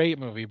a great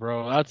movie,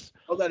 bro.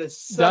 That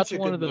is such a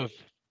good movie.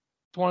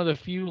 It's one of the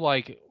few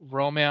like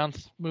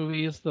romance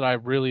movies that I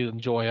really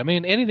enjoy. I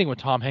mean, anything with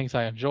Tom Hanks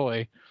I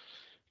enjoy,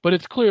 but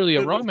it's clearly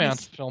a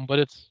romance film, but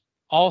it's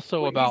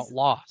also about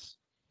loss.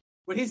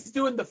 When he's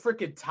doing the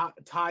freaking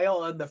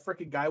tile and the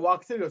freaking guy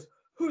walks in, he goes,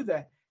 "Who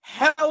the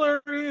hell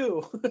are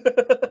you?"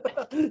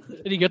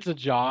 And he gets a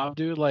job,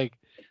 dude. Like,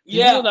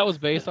 you know that was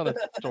based on a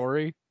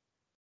story.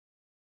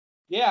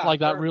 Yeah, like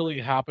that really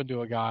happened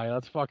to a guy.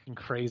 That's fucking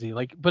crazy.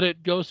 Like, but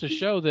it goes to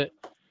show that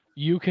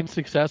you can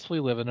successfully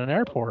live in an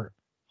airport.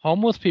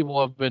 Homeless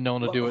people have been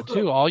known to do it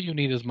too. All you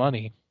need is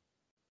money.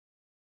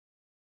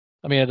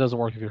 I mean, it doesn't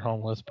work if you're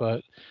homeless,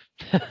 but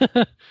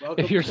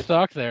if you're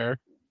stuck there,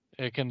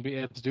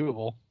 it's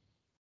doable.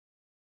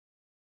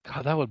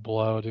 God, that would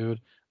blow,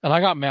 dude. And I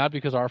got mad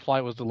because our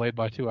flight was delayed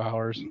by 2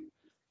 hours.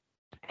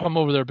 I'm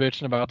over there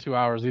bitching about 2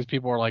 hours. These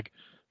people are like,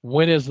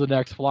 when is the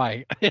next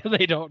flight?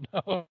 They don't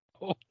know.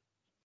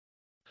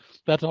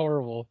 That's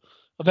horrible.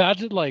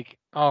 Imagine like,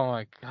 oh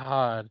my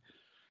God.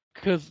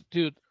 Because,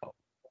 dude,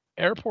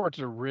 airports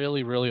are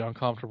really, really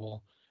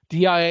uncomfortable.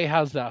 DIA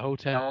has that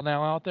hotel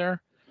now out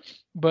there,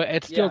 but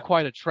it's still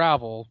quite a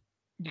travel.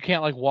 You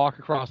can't like walk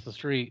across the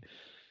street.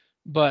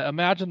 But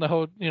imagine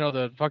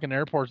the fucking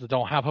airports that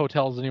don't have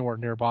hotels anywhere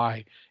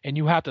nearby, and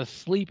you have to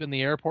sleep in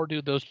the airport,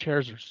 dude. Those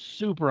chairs are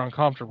super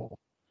uncomfortable.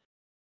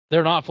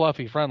 They're not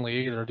fluffy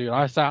friendly either, dude.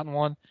 I sat in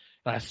one,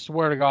 and I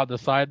swear to God, the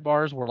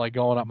sidebars were like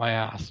going up my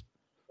ass.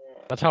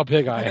 That's how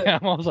big I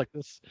am. I was like,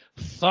 this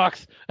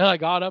sucks. And I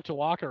got up to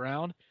walk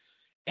around,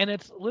 and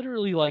it's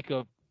literally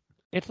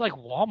it's like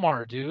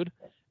Walmart, dude.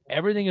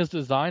 Everything is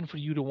designed for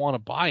you to want to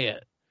buy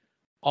it.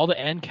 All the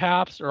end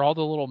caps or all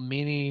the little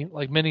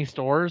mini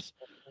stores,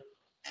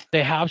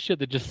 they have shit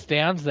that just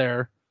stands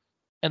there,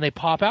 and they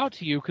pop out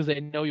to you because they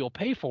know you'll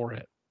pay for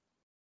it.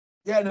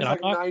 Yeah, and it's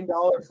like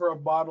 $9 for a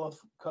bottle of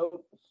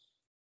Coke.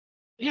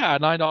 Yeah,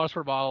 $9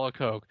 for a bottle of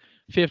Coke.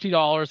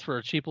 $50 for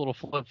a cheap little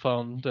flip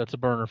phone that's a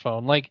burner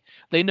phone. Like,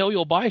 they know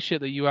you'll buy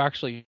shit that you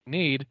actually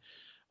need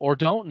or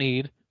don't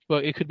need,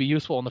 but it could be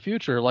useful in the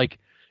future. Like,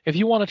 if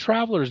you want a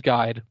traveler's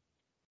guide,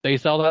 they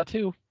sell that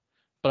too.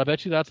 But I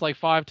bet you that's like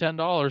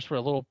 $5-10 for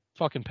a little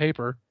fucking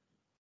paper.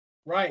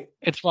 Right.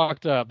 It's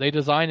fucked up. They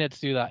designed it to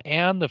do that,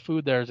 and the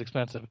food there is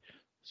expensive.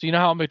 So you know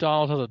how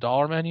McDonald's has a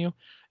dollar menu?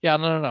 Yeah,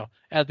 no.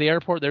 At the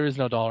airport, there is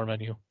no dollar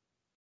menu.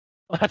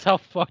 That's how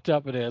fucked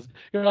up it is.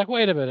 You're like,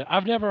 wait a minute.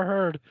 I've never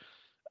heard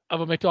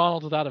of a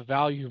McDonald's without a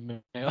value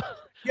menu.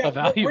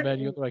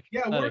 Menu. Like,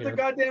 where'd the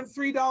goddamn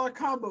 $3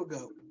 combo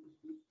go?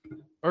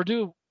 Or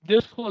dude,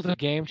 this was a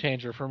game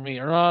changer for me.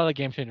 Or not a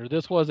game changer.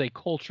 This was a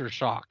culture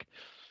shock.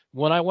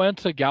 When I went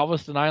to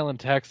Galveston Island,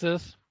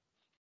 Texas,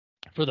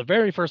 for the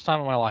very first time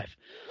in my life,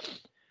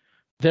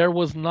 there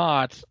was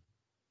not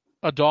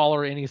a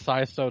dollar any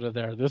size soda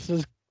there. This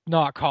is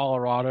not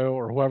Colorado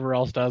or whoever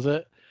else does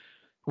it.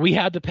 We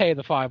had to pay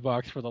the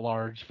 $5 for the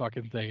large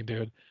fucking thing,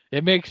 dude.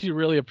 It makes you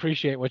really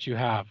appreciate what you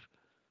have.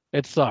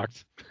 It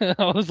sucked. I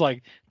was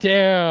like,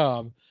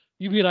 damn,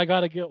 you mean I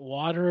gotta get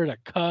water in a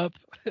cup?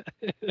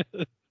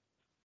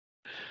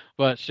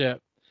 But shit.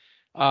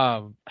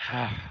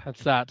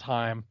 It's that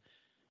time.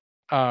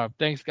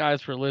 Thanks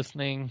guys for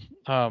listening.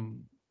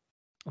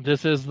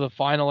 This is the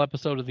final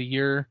episode of the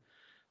year.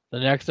 The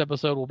next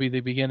episode will be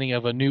the beginning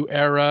of a new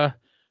era,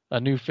 a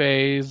new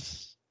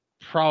phase.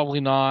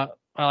 Probably not.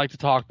 I like to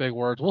talk big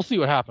words. We'll see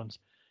what happens.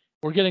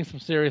 We're getting some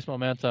serious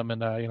momentum,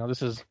 and this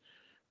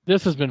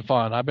has been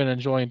fun. I've been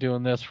enjoying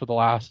doing this for the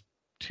last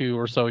 2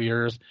 or so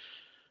years.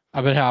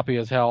 I've been happy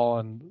as hell,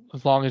 and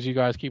as long as you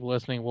guys keep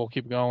listening, we'll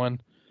keep going.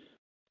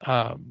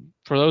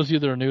 For those of you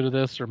that are new to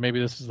this, or maybe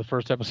this is the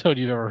first episode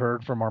you've ever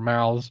heard from our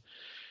mouths,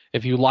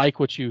 if you like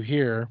what you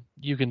hear,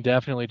 you can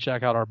definitely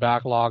check out our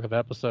backlog of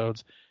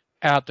episodes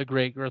at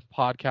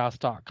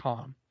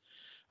thegreatgirthpodcast.com.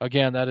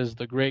 Again, that is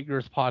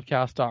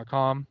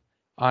thegreatgirthpodcast.com.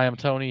 I am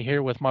Tony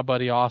here with my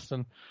buddy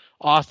Austin.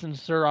 Austin,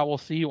 sir, I will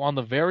see you on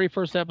the very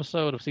first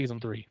episode of season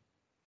 3.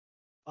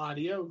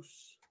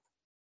 Adios.